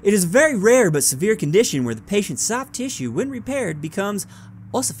is a very rare but severe condition where the patient's soft tissue, when repaired, becomes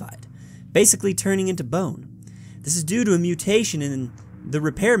ossified, basically turning into bone. This is due to a mutation in the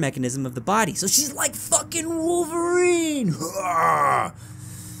repair mechanism of the body. So she's like fucking Wolverine.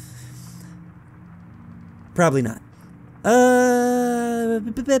 Probably not. There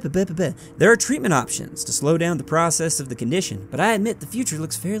are treatment options to slow down the process of the condition, but I admit the future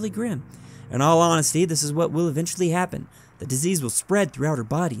looks fairly grim. In all honesty, this is what will eventually happen. The disease will spread throughout her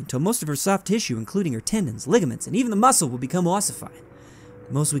body until most of her soft tissue, including her tendons, ligaments, and even the muscle, will become ossified.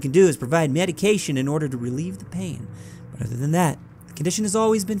 The most we can do is provide medication in order to relieve the pain. But other than that, the condition has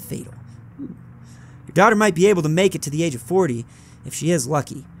always been fatal. Your daughter might be able to make it to the age of 40 if she is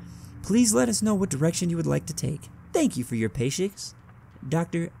lucky. Please let us know what direction you would like to take. Thank you for your patience,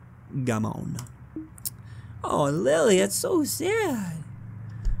 Dr. Gamon. Oh, Lily, that's so sad.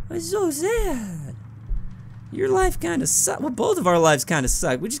 That's so sad. Your life kind of sucked. Well, both of our lives kind of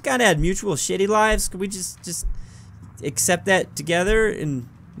suck. We just kind of had mutual shitty lives. Could we just accept that together and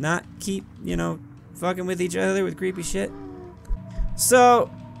not keep, fucking with each other with creepy shit?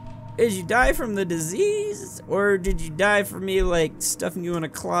 So, did you die from the disease, or did you die from me, stuffing you in a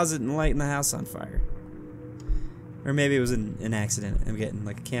closet and lighting the house on fire? Or maybe it was an accident. I'm getting,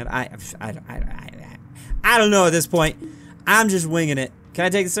 a can. I don't know at this point. I'm just winging it. Can I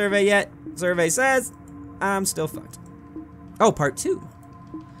take the survey yet? Survey says I'm still fucked. Oh, part 2.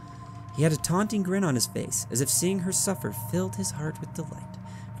 He had a taunting grin on his face, as if seeing her suffer filled his heart with delight.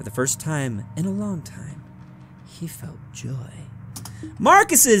 For the first time in a long time, he felt joy.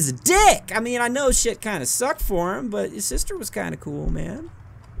 Marcus is a dick! I mean, I know shit kind of sucked for him, but his sister was kind of cool, man.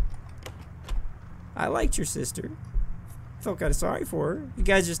 I liked your sister. Felt kind of sorry for her. You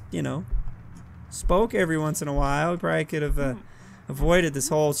guys just, you know, spoke every once in a while. Probably could have avoided this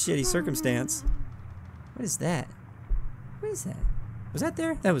whole shitty circumstance. What is that? What is that? Was that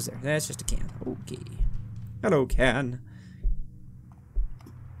there? That was there. That's just a can. Okay. Hello, can.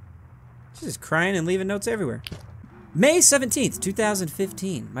 She's just crying and leaving notes everywhere. May 17th,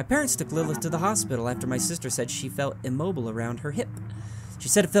 2015. My parents took Lilith to the hospital after my sister said she felt immobile around her hip. She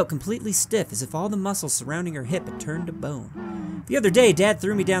said it felt completely stiff, as if all the muscles surrounding her hip had turned to bone. The other day, Dad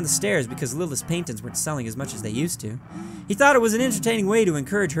threw me down the stairs because Lilith's paintings weren't selling as much as they used to. He thought it was an entertaining way to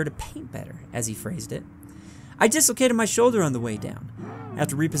encourage her to paint better, as he phrased it. I dislocated my shoulder on the way down.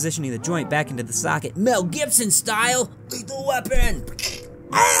 After repositioning the joint back into the socket, Mel Gibson style, lethal weapon!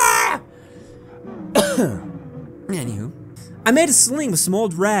 Ah! Anywho, I made a sling with some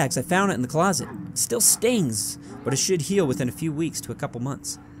old rags. I found it in the closet. It still stings, but it should heal within a few weeks to a couple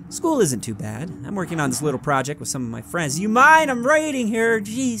months. School isn't too bad. I'm working on this little project with some of my friends. You mind? I'm writing here.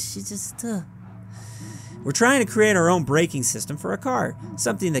 Jeez, it's just We're trying to create our own braking system for a car,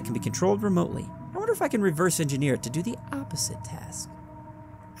 something that can be controlled remotely. I wonder if I can reverse engineer it to do the opposite task.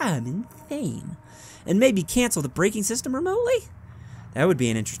 I'm insane. And maybe cancel the braking system remotely? That would be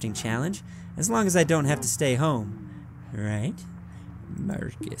an interesting challenge, as long as I don't have to stay home. Right?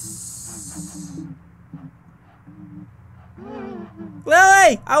 Marcus.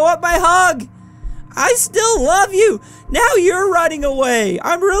 Lily! I want my hug! I still love you! Now you're running away!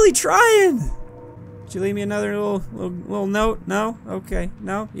 I'm really trying! Did you leave me another little note? No? Okay.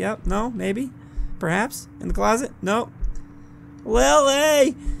 No? Yep. No? Maybe? Perhaps? In the closet? Nope.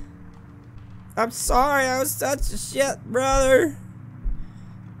 Lily! I'm sorry, I was such a shit brother.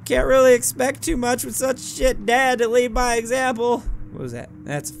 Can't really expect too much with such shit dad to lead by example. What was that?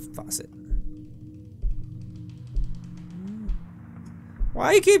 That's a faucet.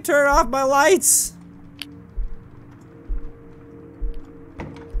 Why you keep turning off my lights?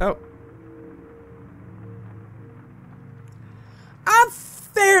 Oh. I'm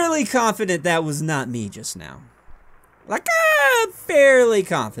fairly confident that was not me just now. Like, I'm fairly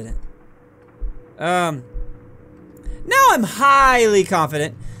confident. Now I'm highly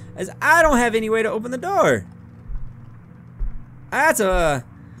confident, as I don't have any way to open the door. That's a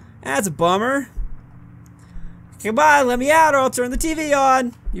bummer. Come on, let me out or I'll turn the TV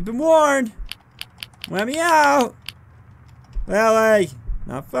on. You've been warned. Let me out. Lily,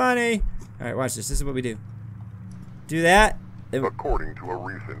 not funny. All right, watch this. This is what we do. Do that. According to a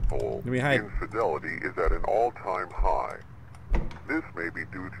recent poll, Let me hide. infidelity is at an all-time high. This may be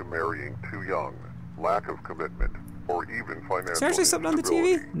due to marrying too young, lack of commitment, or even financial Is there actually something on the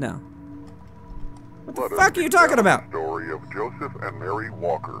TV? instability. No. What the Let us fuck are you talking examine about? The story of Joseph and Mary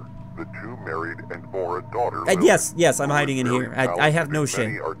Walker, the two married and bore a daughter. Yes, I'm who was hiding in very here. I have talented no in shame.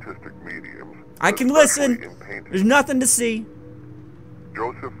 many artistic mediums, I can especially listen. in painting. There's nothing to see.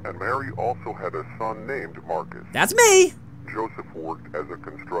 Joseph and Mary also had a son named Marcus. That's me. Joseph worked as a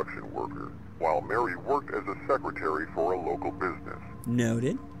construction worker, while Mary worked as a secretary for a local business.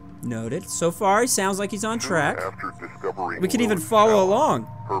 Noted. Noted. So far, he sounds like he's on track. Soon after discovering We could even Lilith's follow talent,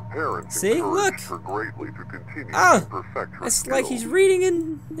 along. Her parents See? encouraged Look. her greatly to continue Oh, to perfect her it's like he's skills.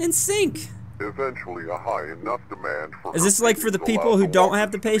 reading in sync. Eventually, a high enough demand for Is her this like for the paintings people allowed who the don't Walkers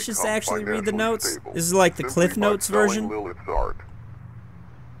have the patience to become actually read the financially notes? stable, This is like the simply Cliff by Notes selling version? Lilith's art.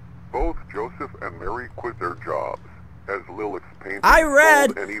 Both Joseph and Mary quit their jobs, as Lilith's paintings I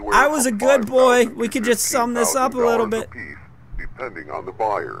read. sold anywhere I was a from good boy. $5,000 We to could just sum this up a little $15,000 bit. apiece, depending on the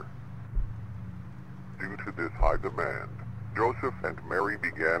buyer. Due to this high demand, Joseph and Mary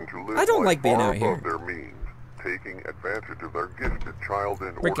began to live I don't life like being far out above here. their means, taking advantage of their gifted child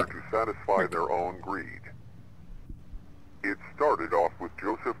in Rick order it. to satisfy Rick it. their own greed. It started off with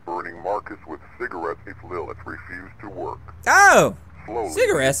Joseph burning Marcus with cigarettes if Lilith refused to work. Oh! Slowly,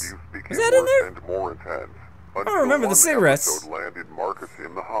 Cigarettes? the abuse became Was that in worse there? and more intense. I don't remember the cigarettes. Episode landed Marcus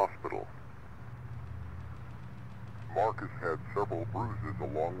in the hospital. Marcus had several bruises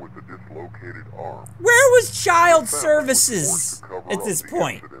along with a dislocated arm. Where was child The family was services forced to cover at up this the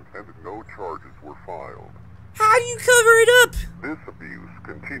point? incident, and no charges were filed. How do you cover it up? This abuse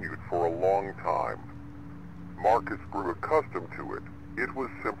continued for a long time. Marcus grew accustomed to it. It was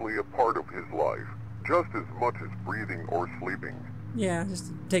simply a part of his life, just as much as breathing or sleeping. Yeah,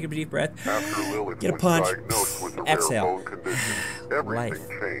 just take a deep breath. After Lilith Get a was punch. diagnosed with a Exhale. rare bone condition, everything Life.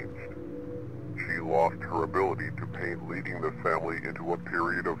 changed. She lost her ability to paint, leading the family into a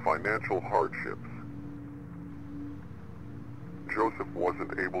period of financial hardships. Joseph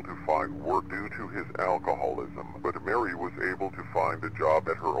wasn't able to find work due to his alcoholism, but Mary was able to find a job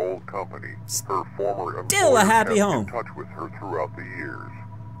at her old company. Her former Still a employer happy kept home. in touch with her throughout the years.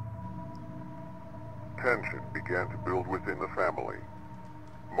 Tension began to build within the family.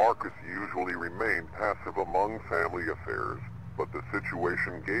 Marcus usually remained passive among family affairs, but the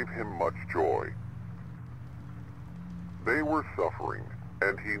situation gave him much joy. They were suffering,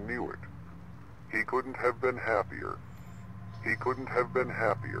 and he knew it. He couldn't have been happier. He couldn't have been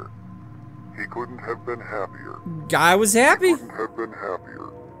happier. He couldn't have been happier. Guy was happy. He couldn't have been happier.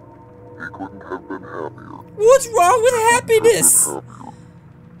 He couldn't have been happier. What's wrong with happiness?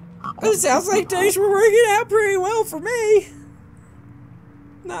 It sounds like things were working out pretty well for me.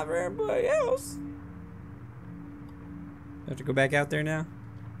 Not for everybody else. Have to go back out there now?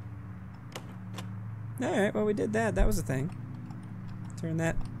 Alright, well we did that. That was a thing. Turn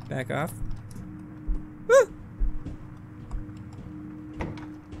that back off. Woo!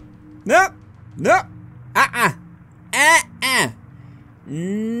 No! No! Uh-uh! Uh-uh!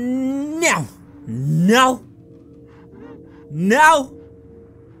 No! No! No!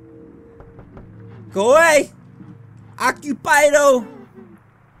 Go away! Occupido!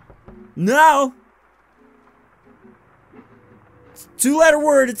 No! It's a two-letter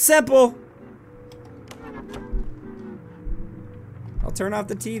word, it's simple. I'll turn off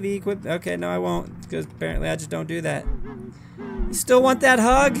the TV, quit. Okay, no I won't, because apparently I just don't do that. You still want that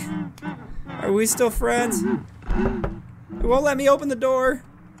hug? Are we still friends? It won't let me open the door.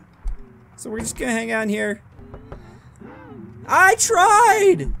 So we're just gonna hang out in here. I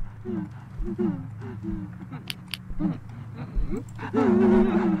tried!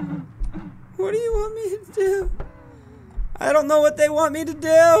 What do you want me to do? I don't know what they want me to do.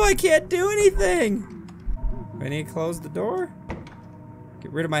 I can't do anything. I need to close the door.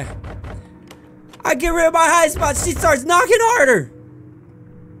 Get rid of my... I get rid of my high spot. She starts knocking harder.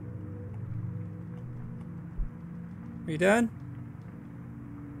 Are you done?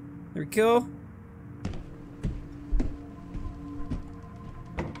 There we go.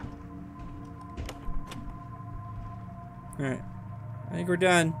 Alright. I think we're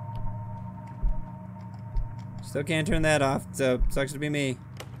done. Still can't turn that off, so sucks to be me.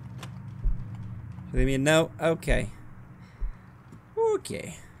 Leave me a note? Okay.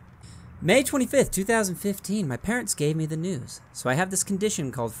 Okay. May 25th, 2015, my parents gave me the news. So I have this condition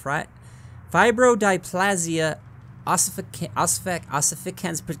called fibrodysplasia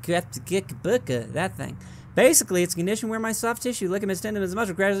ossificans, that thing. Basically, it's a condition where my soft tissue, ligaments, tendons, and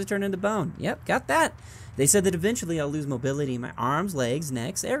muscle gradually turn into bone. Yep, got that. They said that eventually I'll lose mobility in my arms, legs,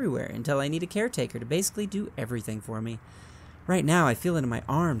 necks, everywhere, until I need a caretaker to basically do everything for me. Right now, I feel it in my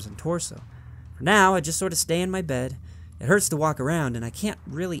arms and torso. For now, I just sort of stay in my bed. It hurts to walk around, and I can't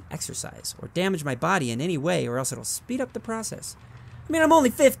really exercise or damage my body in any way, or else it'll speed up the process. I mean, I'm only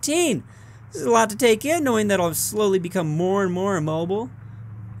 15. This is a lot to take in, knowing that I'll slowly become more and more immobile.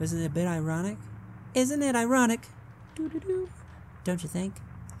 Isn't it a bit ironic? Isn't it ironic? Doo-doo-doo. Don't you think?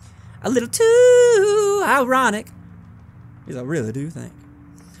 A little too ironic. Because I really do think.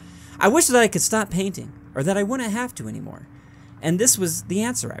 I wish that I could stop painting, or that I wouldn't have to anymore. And this was the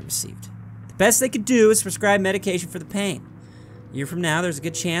answer I received. The best they could do is prescribe medication for the pain. A year from now, there's a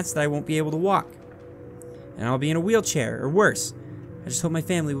good chance that I won't be able to walk. And I'll be in a wheelchair, or worse. I just hope my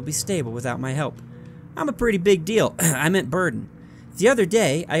family will be stable without my help. I'm a pretty big deal. I meant burden. The other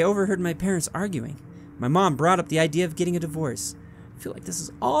day, I overheard my parents arguing. My mom brought up the idea of getting a divorce. I feel like this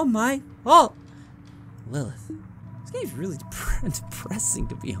is all my fault. Lilith. This game's really depressing,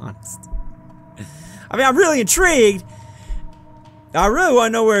 to be honest. I mean, I'm really intrigued. I really want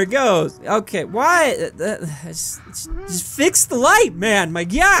to know where it goes. Okay, why? Just fix the light, man. My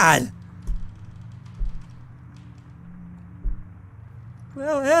God.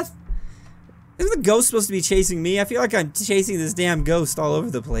 Well, isn't the ghost supposed to be chasing me? I feel like I'm chasing this damn ghost all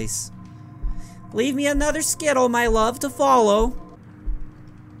over the place. Leave me another Skittle, my love, to follow.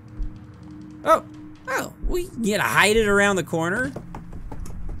 Oh, we get to hide it around the corner.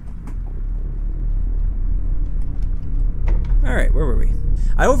 Alright, where were we?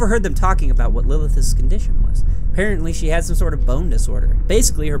 I overheard them talking about what Lilith's condition was. Apparently she had some sort of bone disorder.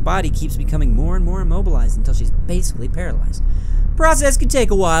 Basically, her body keeps becoming more and more immobilized until she's basically paralyzed. The process can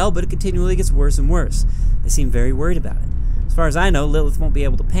take a while, but it continually gets worse and worse. They seem very worried about it. As far as I know, Lilith won't be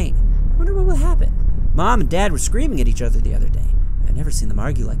able to paint. I wonder what will happen. Mom and Dad were screaming at each other the other day. I'd never seen them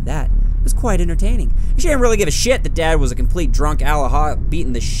argue like that. It was quite entertaining. She didn't really give a shit that Dad was a complete drunk alaha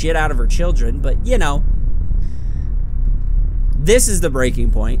beating the shit out of her children, but you know. This is the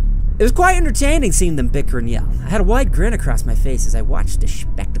breaking point. It was quite entertaining seeing them bicker and yell. I had a wide grin across my face as I watched the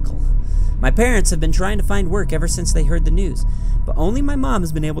spectacle. My parents have been trying to find work ever since they heard the news, but only my mom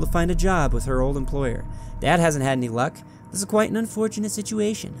has been able to find a job with her old employer. Dad hasn't had any luck. This is quite an unfortunate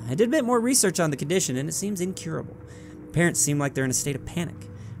situation. I did a bit more research on the condition, and it seems incurable. My parents seem like they're in a state of panic.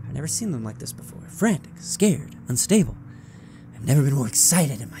 I've never seen them like this before. Frantic, scared, unstable. I've never been more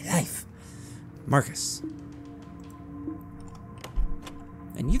excited in my life. Marcus.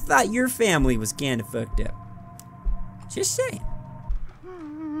 And you thought your family was kinda fucked up. Just saying.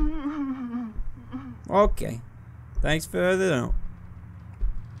 Okay. Thanks for the note.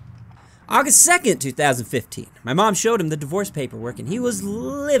 August 2nd, 2015. My mom showed him the divorce paperwork and he was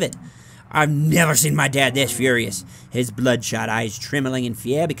livid. I've never seen my dad this furious. His bloodshot eyes trembling in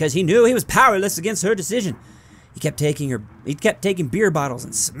fear because he knew he was powerless against her decision. He kept taking beer bottles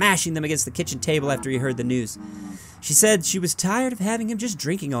and smashing them against the kitchen table after he heard the news. She said she was tired of having him just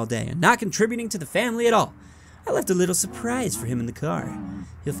drinking all day and not contributing to the family at all. I left a little surprise for him in the car.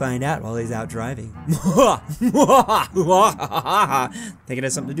 He'll find out while he's out driving. Think it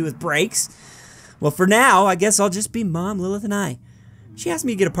has something to do with brakes? Well, for now, I guess I'll just be Mom, Lilith, and I. She asked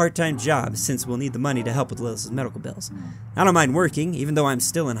me to get a part-time job since we'll need the money to help with Lilith's medical bills. I don't mind working, even though I'm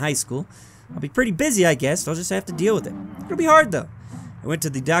still in high school. I'll be pretty busy, I guess. I'll just have to deal with it. It'll be hard, though. I went to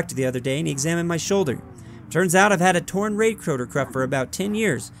the doctor the other day, and he examined my shoulder. Turns out I've had a torn rotator cuff for about 10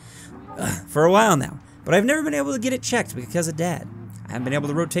 years. For a while now. But I've never been able to get it checked because of Dad. I haven't been able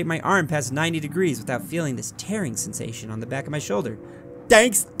to rotate my arm past 90 degrees without feeling this tearing sensation on the back of my shoulder.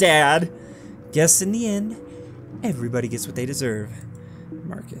 Thanks, Dad! Guess in the end, everybody gets what they deserve.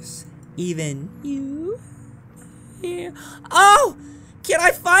 Marcus. Even you? Yeah. Oh! Can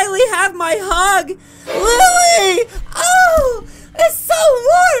I finally have my hug? Lily! Oh! It's so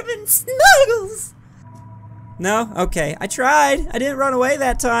warm and snuggles! No? Okay. I tried. I didn't run away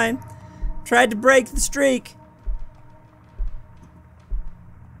that time. Tried to break the streak.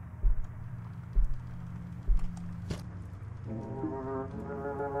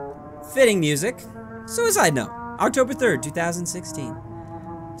 Fitting music. Suicide Note. October 3rd, 2016.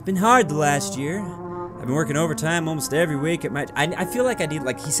 It's been hard the last year. I've been working overtime almost every week at my... I feel like I need,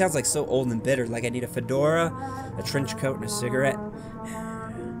 like, he sounds like so old and bitter. Like I need a fedora, a trench coat, and a cigarette.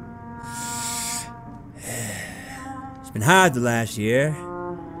 It's been hard the last year.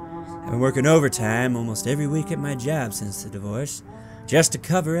 I've been working overtime almost every week at my job since the divorce, just to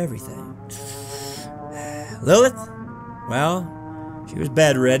cover everything. Lilith? Well, she was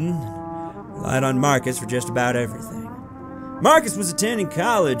bedridden, relied on Marcus for just about everything. Marcus was attending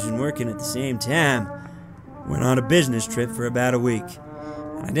college and working at the same time. Went on a business trip for about a week,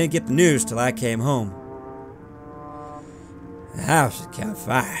 and I didn't get the news till I came home. The house had caught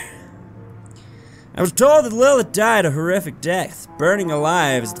fire. I was told that Lilith died a horrific death, burning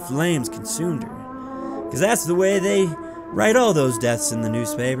alive as the flames consumed her. Because that's the way they write all those deaths in the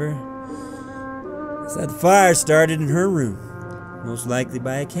newspaper. Said the fire started in her room, most likely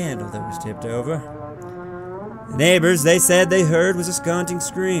by a candle that was tipped over. The neighbors, they said they heard was a squanting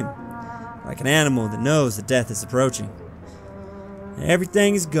scream, like an animal that knows that death is approaching.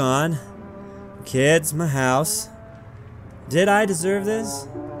 Everything is gone. My kids, my house. Did I deserve this?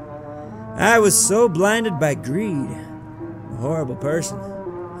 I was so blinded by greed. A horrible person.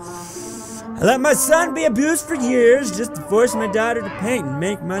 I let my son be abused for years just to force my daughter to paint and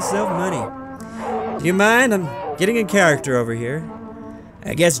make myself money. Do you mind? I'm getting in character over here.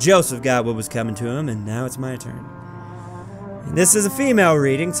 I guess Joseph got what was coming to him, and now it's my turn. And this is a female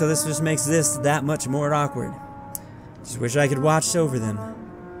reading, so this just makes this that much more awkward. Just wish I could watch over them.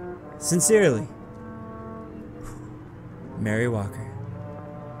 Sincerely, Mary Walker.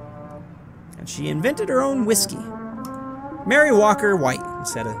 And she invented her own whiskey. Mary Walker White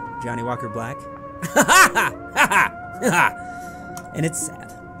instead of Johnny Walker Black. And it's sad.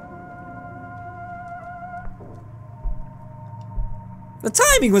 The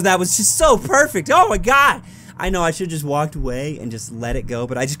timing was just so perfect. Oh my god. I know I should have just walked away and just let it go,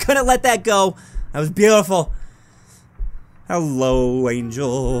 but I just couldn't let that go. That was beautiful. Hello,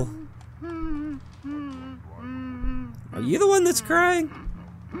 Angel. Are you the one that's crying?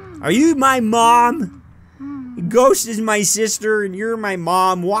 Are you my mom? Ghost is my sister and you're my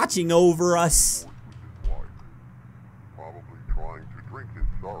mom watching over us. Probably trying to drink his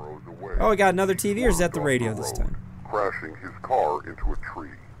sorrows away. Oh, we got another TV, or is that the radio this time? Crashing his car into a tree.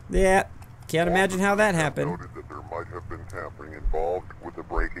 Yeah, can't imagine how that happened. Noted that there might have been tampering involved with the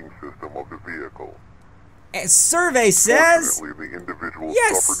braking system of the vehicle. A survey says. Fortunately, the individual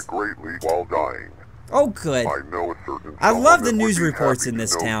Yes. suffered greatly while dying. Oh, good. I know a certain I someone love the that would news be reports happy in to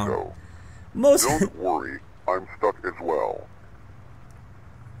this know town. so. Most. Don't worry, I'm stuck as well.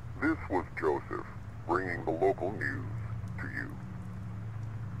 This was Joseph, bringing the local news to you.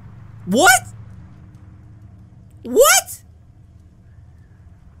 What? What?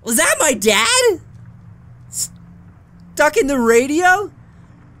 Was that my dad? Stuck in the radio?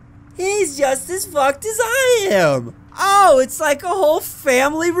 He's just as fucked as I am. Oh, it's like a whole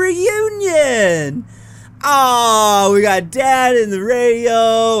family reunion. Oh, we got Dad in the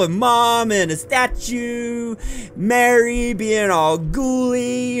radio, and Mom in a statue, Mary being all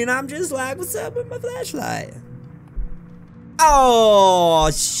ghouly, and I'm just like, what's up with my flashlight? Oh,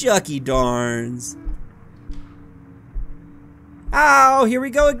 shucky darns. Oh, here we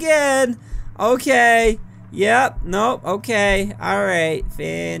go again. Okay. Yep. Nope. Okay. Alright.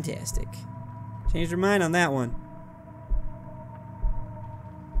 Fantastic. Changed her mind on that one.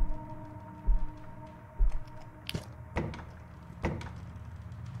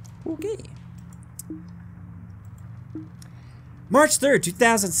 Okay. March 3rd,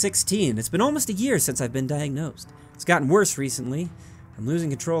 2016. It's been almost a year since I've been diagnosed. It's gotten worse recently. I'm losing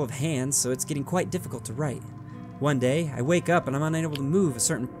control of hands, so it's getting quite difficult to write. One day, I wake up and I'm unable to move a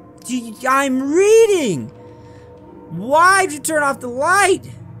certain... I'm reading! Why'd you turn off the light?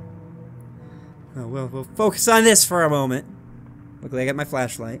 Oh, well, we'll focus on this for a moment. Luckily, I got my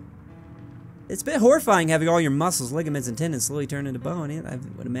flashlight. It's a bit horrifying having all your muscles, ligaments, and tendons slowly turn into bone, I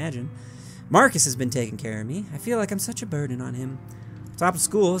would imagine. Marcus has been taking care of me. I feel like I'm such a burden on him. Top of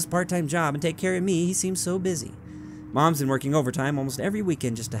school, his part-time job, and take care of me, he seems so busy. Mom's been working overtime almost every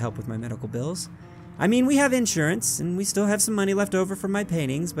weekend just to help with my medical bills. I mean, we have insurance, and we still have some money left over from my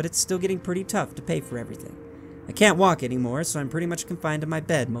paintings, but it's still getting pretty tough to pay for everything. I can't walk anymore, so I'm pretty much confined to my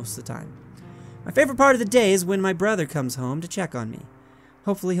bed most of the time. My favorite part of the day is when my brother comes home to check on me.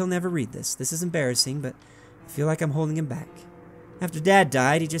 Hopefully he'll never read this. This is embarrassing, but I feel like I'm holding him back. After Dad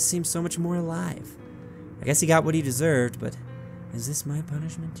died, he just seemed so much more alive. I guess he got what he deserved, but is this my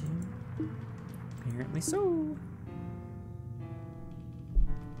punishment too? Apparently so.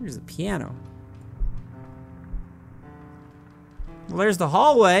 Here's a piano. Well, there's the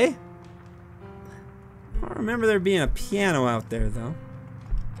hallway. I don't remember there being a piano out there, though.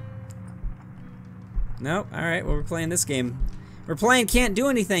 Nope. Alright, well, we're playing this game. We're playing Can't Do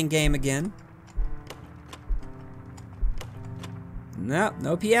Anything game again. Nope,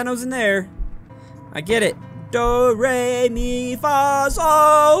 no pianos in there. I get it. Do, re, mi, fa,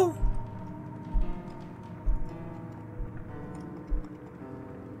 sol.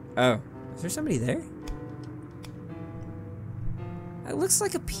 Oh, is there somebody there? It looks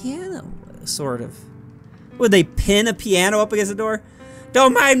like a piano, sort of. Would they pin a piano up against the door?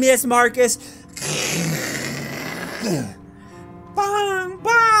 Don't mind Miss Marcus. Bong,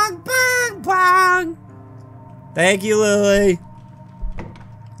 bong, bong, bong. Thank you, Lily.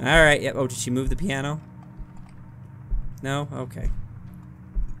 Alright, yep. Oh, did she move the piano? No? Okay.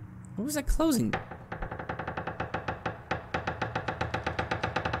 What was that closing?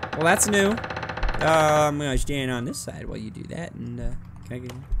 Well, that's new. I'm gonna stand on this side while you do that, and can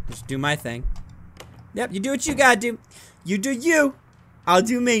I just do my thing? Yep, you do what you gotta do. You do you. I'll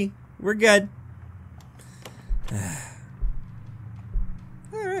do me. We're good.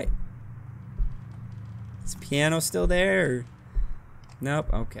 Alright. Is the piano still there? Or?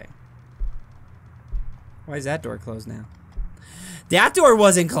 Nope, okay. Why is that door closed now? That door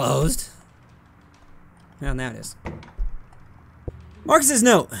wasn't closed! Well, now it is. Marcus's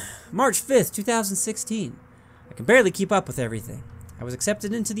note. March 5th, 2016. I can barely keep up with everything. I was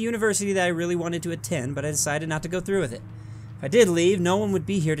accepted into the university that I really wanted to attend, but I decided not to go through with it. If I did leave, no one would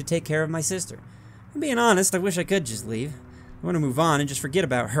be here to take care of my sister. I'm being honest, I wish I could just leave. I want to move on and just forget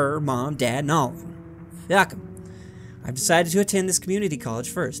about her, Mom, Dad, and all of them. Fuck 'em. I've decided to attend this community college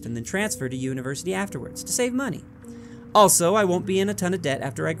first and then transfer to university afterwards to save money. Also, I won't be in a ton of debt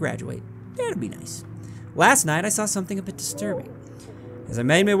after I graduate. That'll be nice. Last night, I saw something a bit disturbing. As I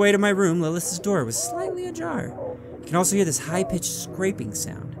made my way to my room, Lilith's door was slightly ajar. You can also hear this high-pitched scraping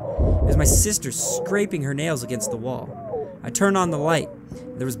sound. It was my sister scraping her nails against the wall. I turned on the light.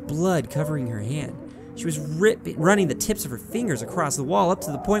 There was blood covering her hand. She was running the tips of her fingers across the wall up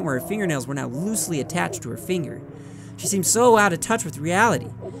to the point where her fingernails were now loosely attached to her finger. She seemed so out of touch with reality.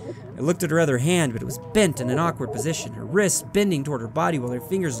 I looked at her other hand, but it was bent in an awkward position, her wrists bending toward her body while her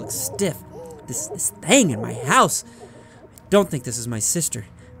fingers looked stiff. This thing in my house. I don't think this is my sister.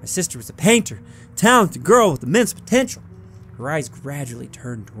 My sister was a painter, a talented girl with immense potential. Her eyes gradually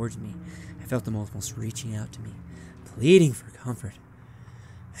turned towards me. I felt them almost reaching out to me, pleading for comfort.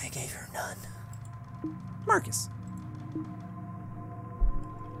 I gave her none. Marcus.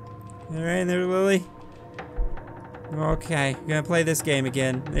 Alright there, Lily. Okay, gonna play this game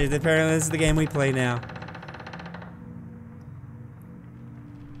again. Apparently this is the game we play now.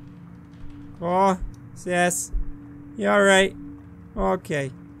 Oh, yes. You alright?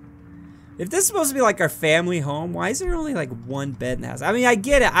 Okay. If this is supposed to be like our family home, why is there only like one bed in the house? I mean, I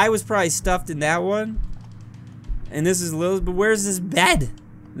get it. I was probably stuffed in that one. And this is Lily's, but where's this bed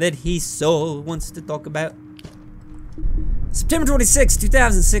that he so wants to talk about? September 26,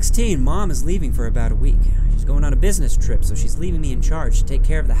 2016. Mom is leaving for about a week. She's going on a business trip, so she's leaving me in charge to take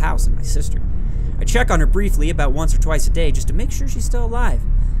care of the house and my sister. I check on her briefly about once or twice a day just to make sure she's still alive.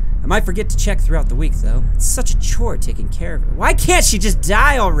 I might forget to check throughout the week, though. It's such a chore taking care of her. Why can't she just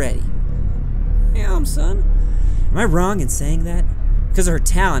die already? Damn, son. Am I wrong in saying that? Because of her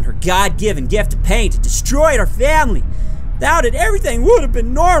talent, her God-given gift of paint, it destroyed our family. Without it, everything would have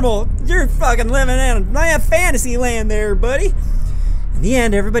been normal. You're fucking living in a fantasy land there, buddy. In the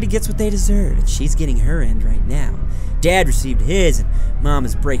end, everybody gets what they deserve, and she's getting her end right now. Dad received his, and Mom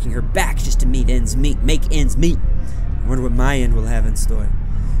is breaking her back just to make ends meet. I wonder what my end will have in store.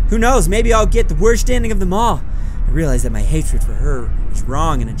 Who knows, maybe I'll get the worst ending of them all. I realize that my hatred for her is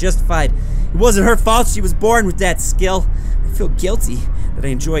wrong and unjustified. It wasn't her fault she was born with that skill. I feel guilty that I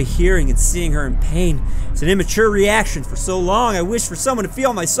enjoy hearing and seeing her in pain. It's an immature reaction. For so long, I wished for someone to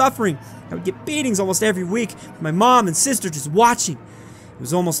feel my suffering. I would get beatings almost every week, with my mom and sister just watching. It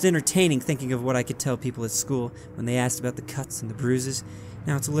was almost entertaining thinking of what I could tell people at school when they asked about the cuts and the bruises.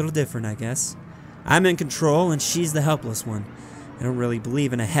 Now it's a little different, I guess. I'm in control, and she's the helpless one. I don't really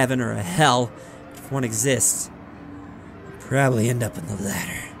believe in a heaven or a hell, but if one exists, I'll probably end up in the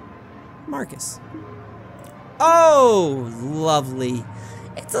latter. Marcus. Oh, lovely.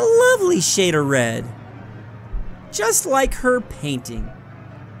 It's a lovely shade of red. Just like her painting.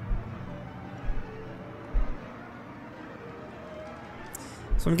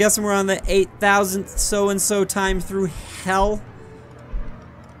 So I'm guessing we're on the 8,000th so-and-so time through hell.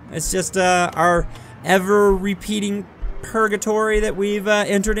 It's just our ever-repeating purgatory that we've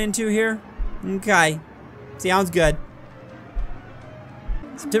entered into here. Okay. Sounds good.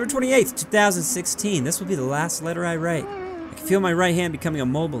 September 28th, 2016. This will be the last letter I write. I can feel my right hand becoming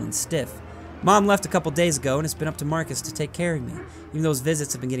immobile and stiff. Mom left a couple days ago, and it's been up to Marcus to take care of me. Even though his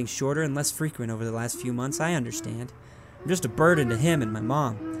visits have been getting shorter and less frequent over the last few months, I understand. I'm just a burden to him and my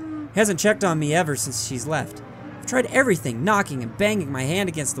mom. He hasn't checked on me ever since she's left. I've tried everything, knocking and banging my hand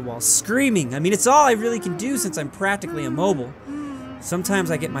against the wall, screaming. I mean, it's all I really can do since I'm practically immobile. Sometimes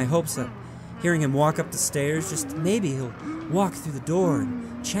I get my hopes up, hearing him walk up the stairs, just maybe he'll walk through the door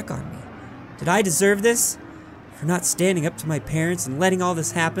and check on me. Did I deserve this? For not standing up to my parents and letting all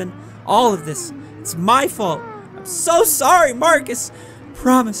this happen? All of this. It's my fault. I'm so sorry, Marcus.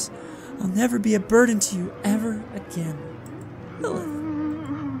 Promise, I'll never be a burden to you ever again. Lilith.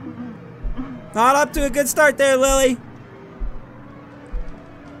 Not up to a good start there, Lily.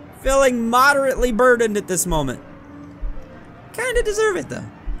 Feeling moderately burdened at this moment. Kinda deserve it, though.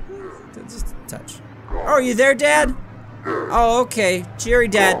 Just a touch. Oh, are you there, Dad? Oh, okay. Cheery,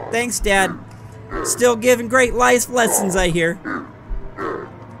 Dad. Thanks, Dad. Still giving great life lessons, I hear.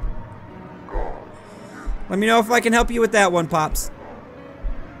 Let me know if I can help you with that one, Pops.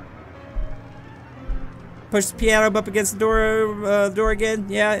 Push the piano up against the door again.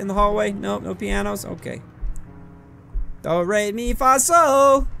 Yeah, in the hallway. No, no pianos. Okay. Do, re, mi, fa,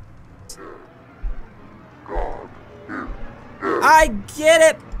 so. I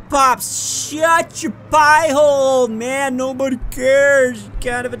get it, Pops. Shut your pie hole, man. Nobody cares.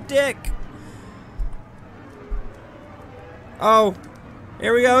 You're kind of a dick. Oh,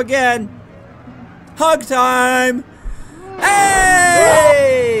 here we go again. Hug time.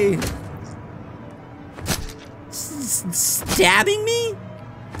 Hey! Stabbing me?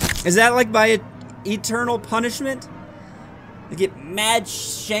 Is that like my eternal punishment? I get mad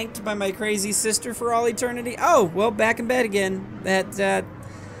shanked by my crazy sister for all eternity? Oh, well, back in bed again. That,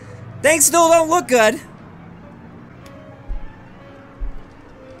 things still don't look good.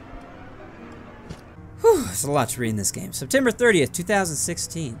 Whew, there's a lot to read in this game. September 30th,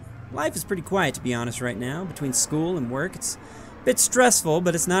 2016. Life is pretty quiet, to be honest, right now. Between school and work, it's a bit stressful,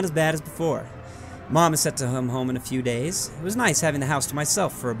 but it's not as bad as before. Mom is set to come home in a few days. It was nice having the house to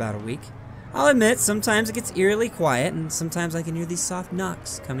myself for about a week. I'll admit, sometimes it gets eerily quiet, and sometimes I can hear these soft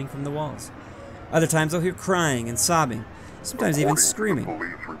knocks coming from the walls. Other times I'll hear crying and sobbing, sometimes even screaming.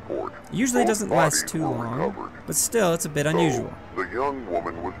 It usually doesn't last too long, but still, it's a bit unusual. The young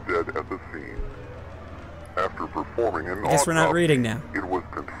woman was dead at the scene. After performing an I guess we're not reading now. It was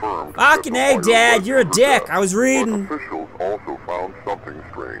confirmed. Fucking A, Dad, you're a dick. I was reading. But officials also found something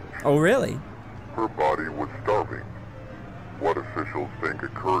strange. Oh, really? Her body was starving. What officials think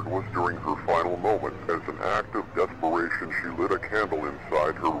occurred was during her final moments. As an act of desperation, she lit a candle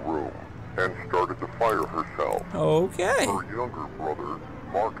inside her room and started to fire herself. Okay. Her younger brother,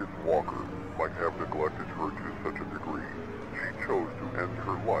 Marcus Walker, might have neglected her to such a degree. She chose to end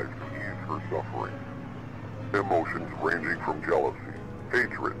her life to ease her suffering. Emotions ranging from jealousy,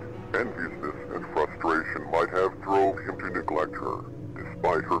 hatred, enviousness, and frustration might have drove him to neglect her,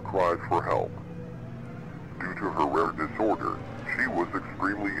 despite her cries for help. Due to her rare disorder, she was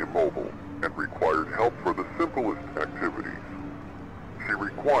extremely immobile and required help for the simplest activities. She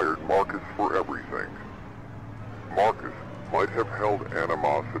required Marcus for everything. Marcus might have held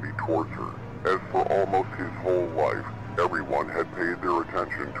animosity towards her, as for almost his whole life, everyone had paid their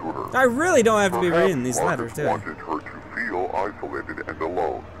attention to her. I really don't have to be Perhaps reading these letters, Marcus do I? wanted her to feel isolated and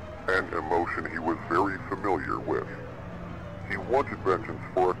alone, an emotion he was very familiar with. He wanted vengeance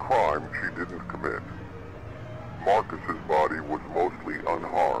for a crime she didn't commit. Marcus's body was mostly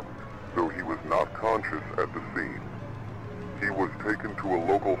unharmed, though he was not conscious at the scene. He was taken to a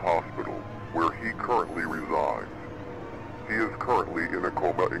local hospital, where he currently resides. He is currently in a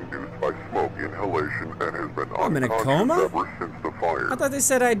coma induced by smoke inhalation and has been I'm in a unconscious coma? ever since the fire. I thought they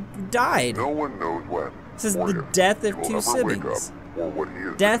said I died. No one knows when. This is or the if death of he will two ever wake siblings. up, or what he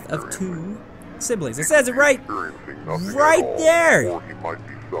is Death of experiencing. two siblings. It says it right, Experiencing nothing right at all, there. Or he might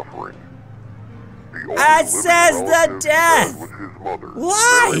be suffering. The only It living says the relative he death. had was his mother,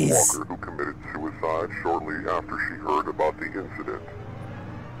 Mary Lies. Walker, who committed suicide shortly after she heard about the incident.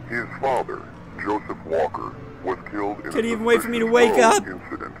 His father, Joseph Walker, was killed in Couldn't a even wait for me to suspicious wake road up.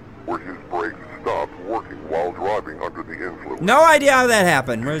 incident where his brakes stopped working while driving under the influence. No idea how that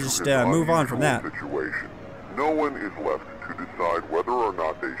happened. We'll Due to just his move on from that. unusual Situation. No one is left to decide whether or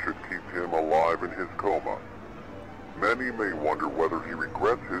not they should keep him alive in his coma. Many may wonder whether he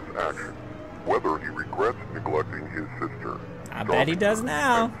regrets his actions, whether he regrets neglecting his sister. I bet he does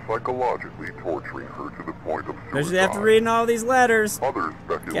now. And psychologically torturing her to the point of suicide. Especially after reading all these letters. Others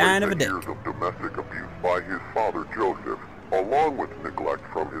speculate Kind of a that dick. years of domestic abuse by his father Joseph, along with neglect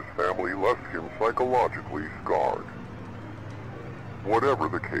from his family, left him psychologically scarred. Whatever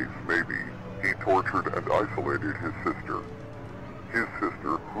the case may be, he tortured and isolated his sister. His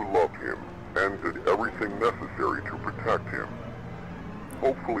sister, who loved him, and did everything necessary to protect him.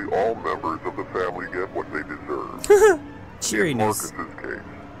 Hopefully all members of the family get what they deserve. In Cheeriness. Marcus's case,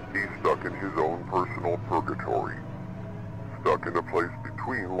 he's stuck in his own personal purgatory. Stuck in a place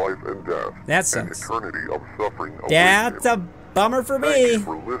between life and death. That An sucks. eternity of suffering awaits That's him. a bummer for Thanks me.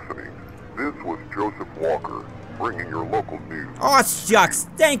 for listening. This was Joseph Walker, bringing your local news. Oh, shucks.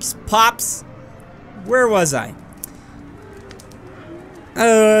 Thanks, Pops. Where was I?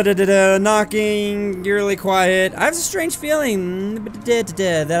 Knocking, you're really quiet. I have a strange feeling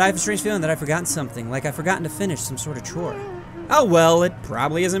that I've forgotten something, like I've forgotten to finish some sort of chore. Oh well, it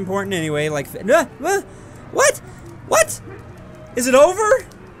probably is important anyway, like what? What? Is it over?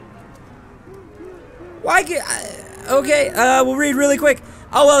 Why okay, we'll read really quick.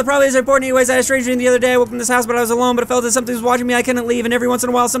 Oh well, it probably is important anyways. I had a strange dream the other day. I woke up in this house, but I was alone, but I felt that something was watching me. I couldn't leave, and every once in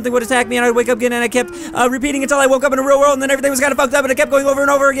a while something would attack me, and I'd wake up again, and I kept repeating until I woke up in the real world, and then everything was kind of fucked up, and it kept going over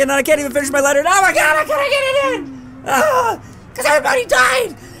and over again, and I can't even finish my letter. And oh my god, I couldn't get it in! Because everybody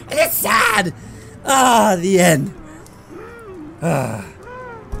died! And it's sad! The end.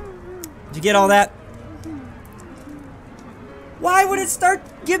 Did you get all that? Why would it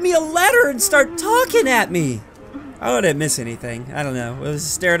give me a letter and start talking at me? I wouldn't miss anything. I don't know. I was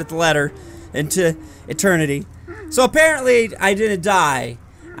staring at the letter into eternity. So apparently I didn't die.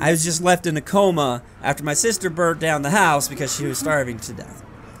 I was just left in a coma after my sister burnt down the house because she was starving to death.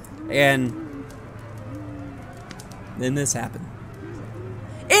 And then this happened.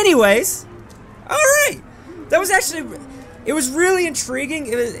 Anyways, alright. That was actually, it was really intriguing.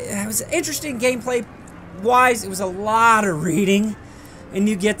 It was interesting gameplay wise. It was a lot of reading. And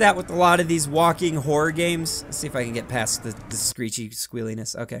you get that with a lot of these walking horror games. Let's see if I can get past the screechy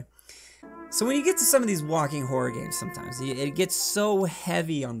squealiness. Okay. So when you get to some of these walking horror games, sometimes it gets so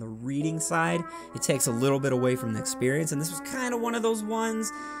heavy on the reading side, it takes a little bit away from the experience. And this was kind of one of those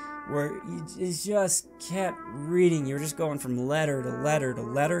ones where you just kept reading. You were just going from letter to letter to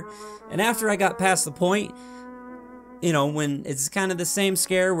letter. And after I got past the point, you know, when it's kind of the same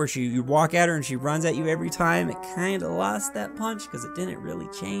scare where you walk at her and she runs at you every time, it kind of lost that punch because it didn't really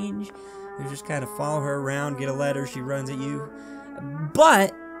change. You just kind of follow her around, get a letter, she runs at you.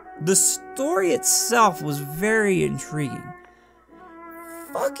 But the story itself was very intriguing.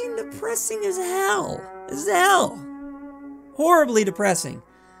 Fucking depressing as hell. Horribly depressing.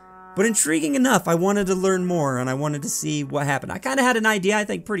 But intriguing enough, I wanted to learn more, and I wanted to see what happened. I kind of had an idea, I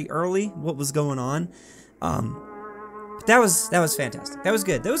think, pretty early what was going on. But that was fantastic. That was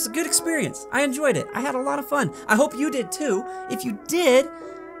good. That was a good experience. I enjoyed it. I had a lot of fun. I hope you did too. If you did,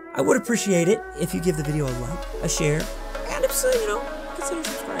 I would appreciate it if you give the video a like, a share, and if so, you know, consider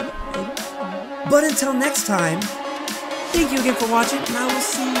subscribing, maybe. But until next time, thank you again for watching, and I will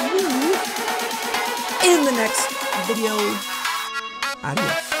see you in the next video.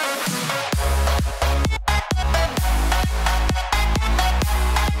 Adios.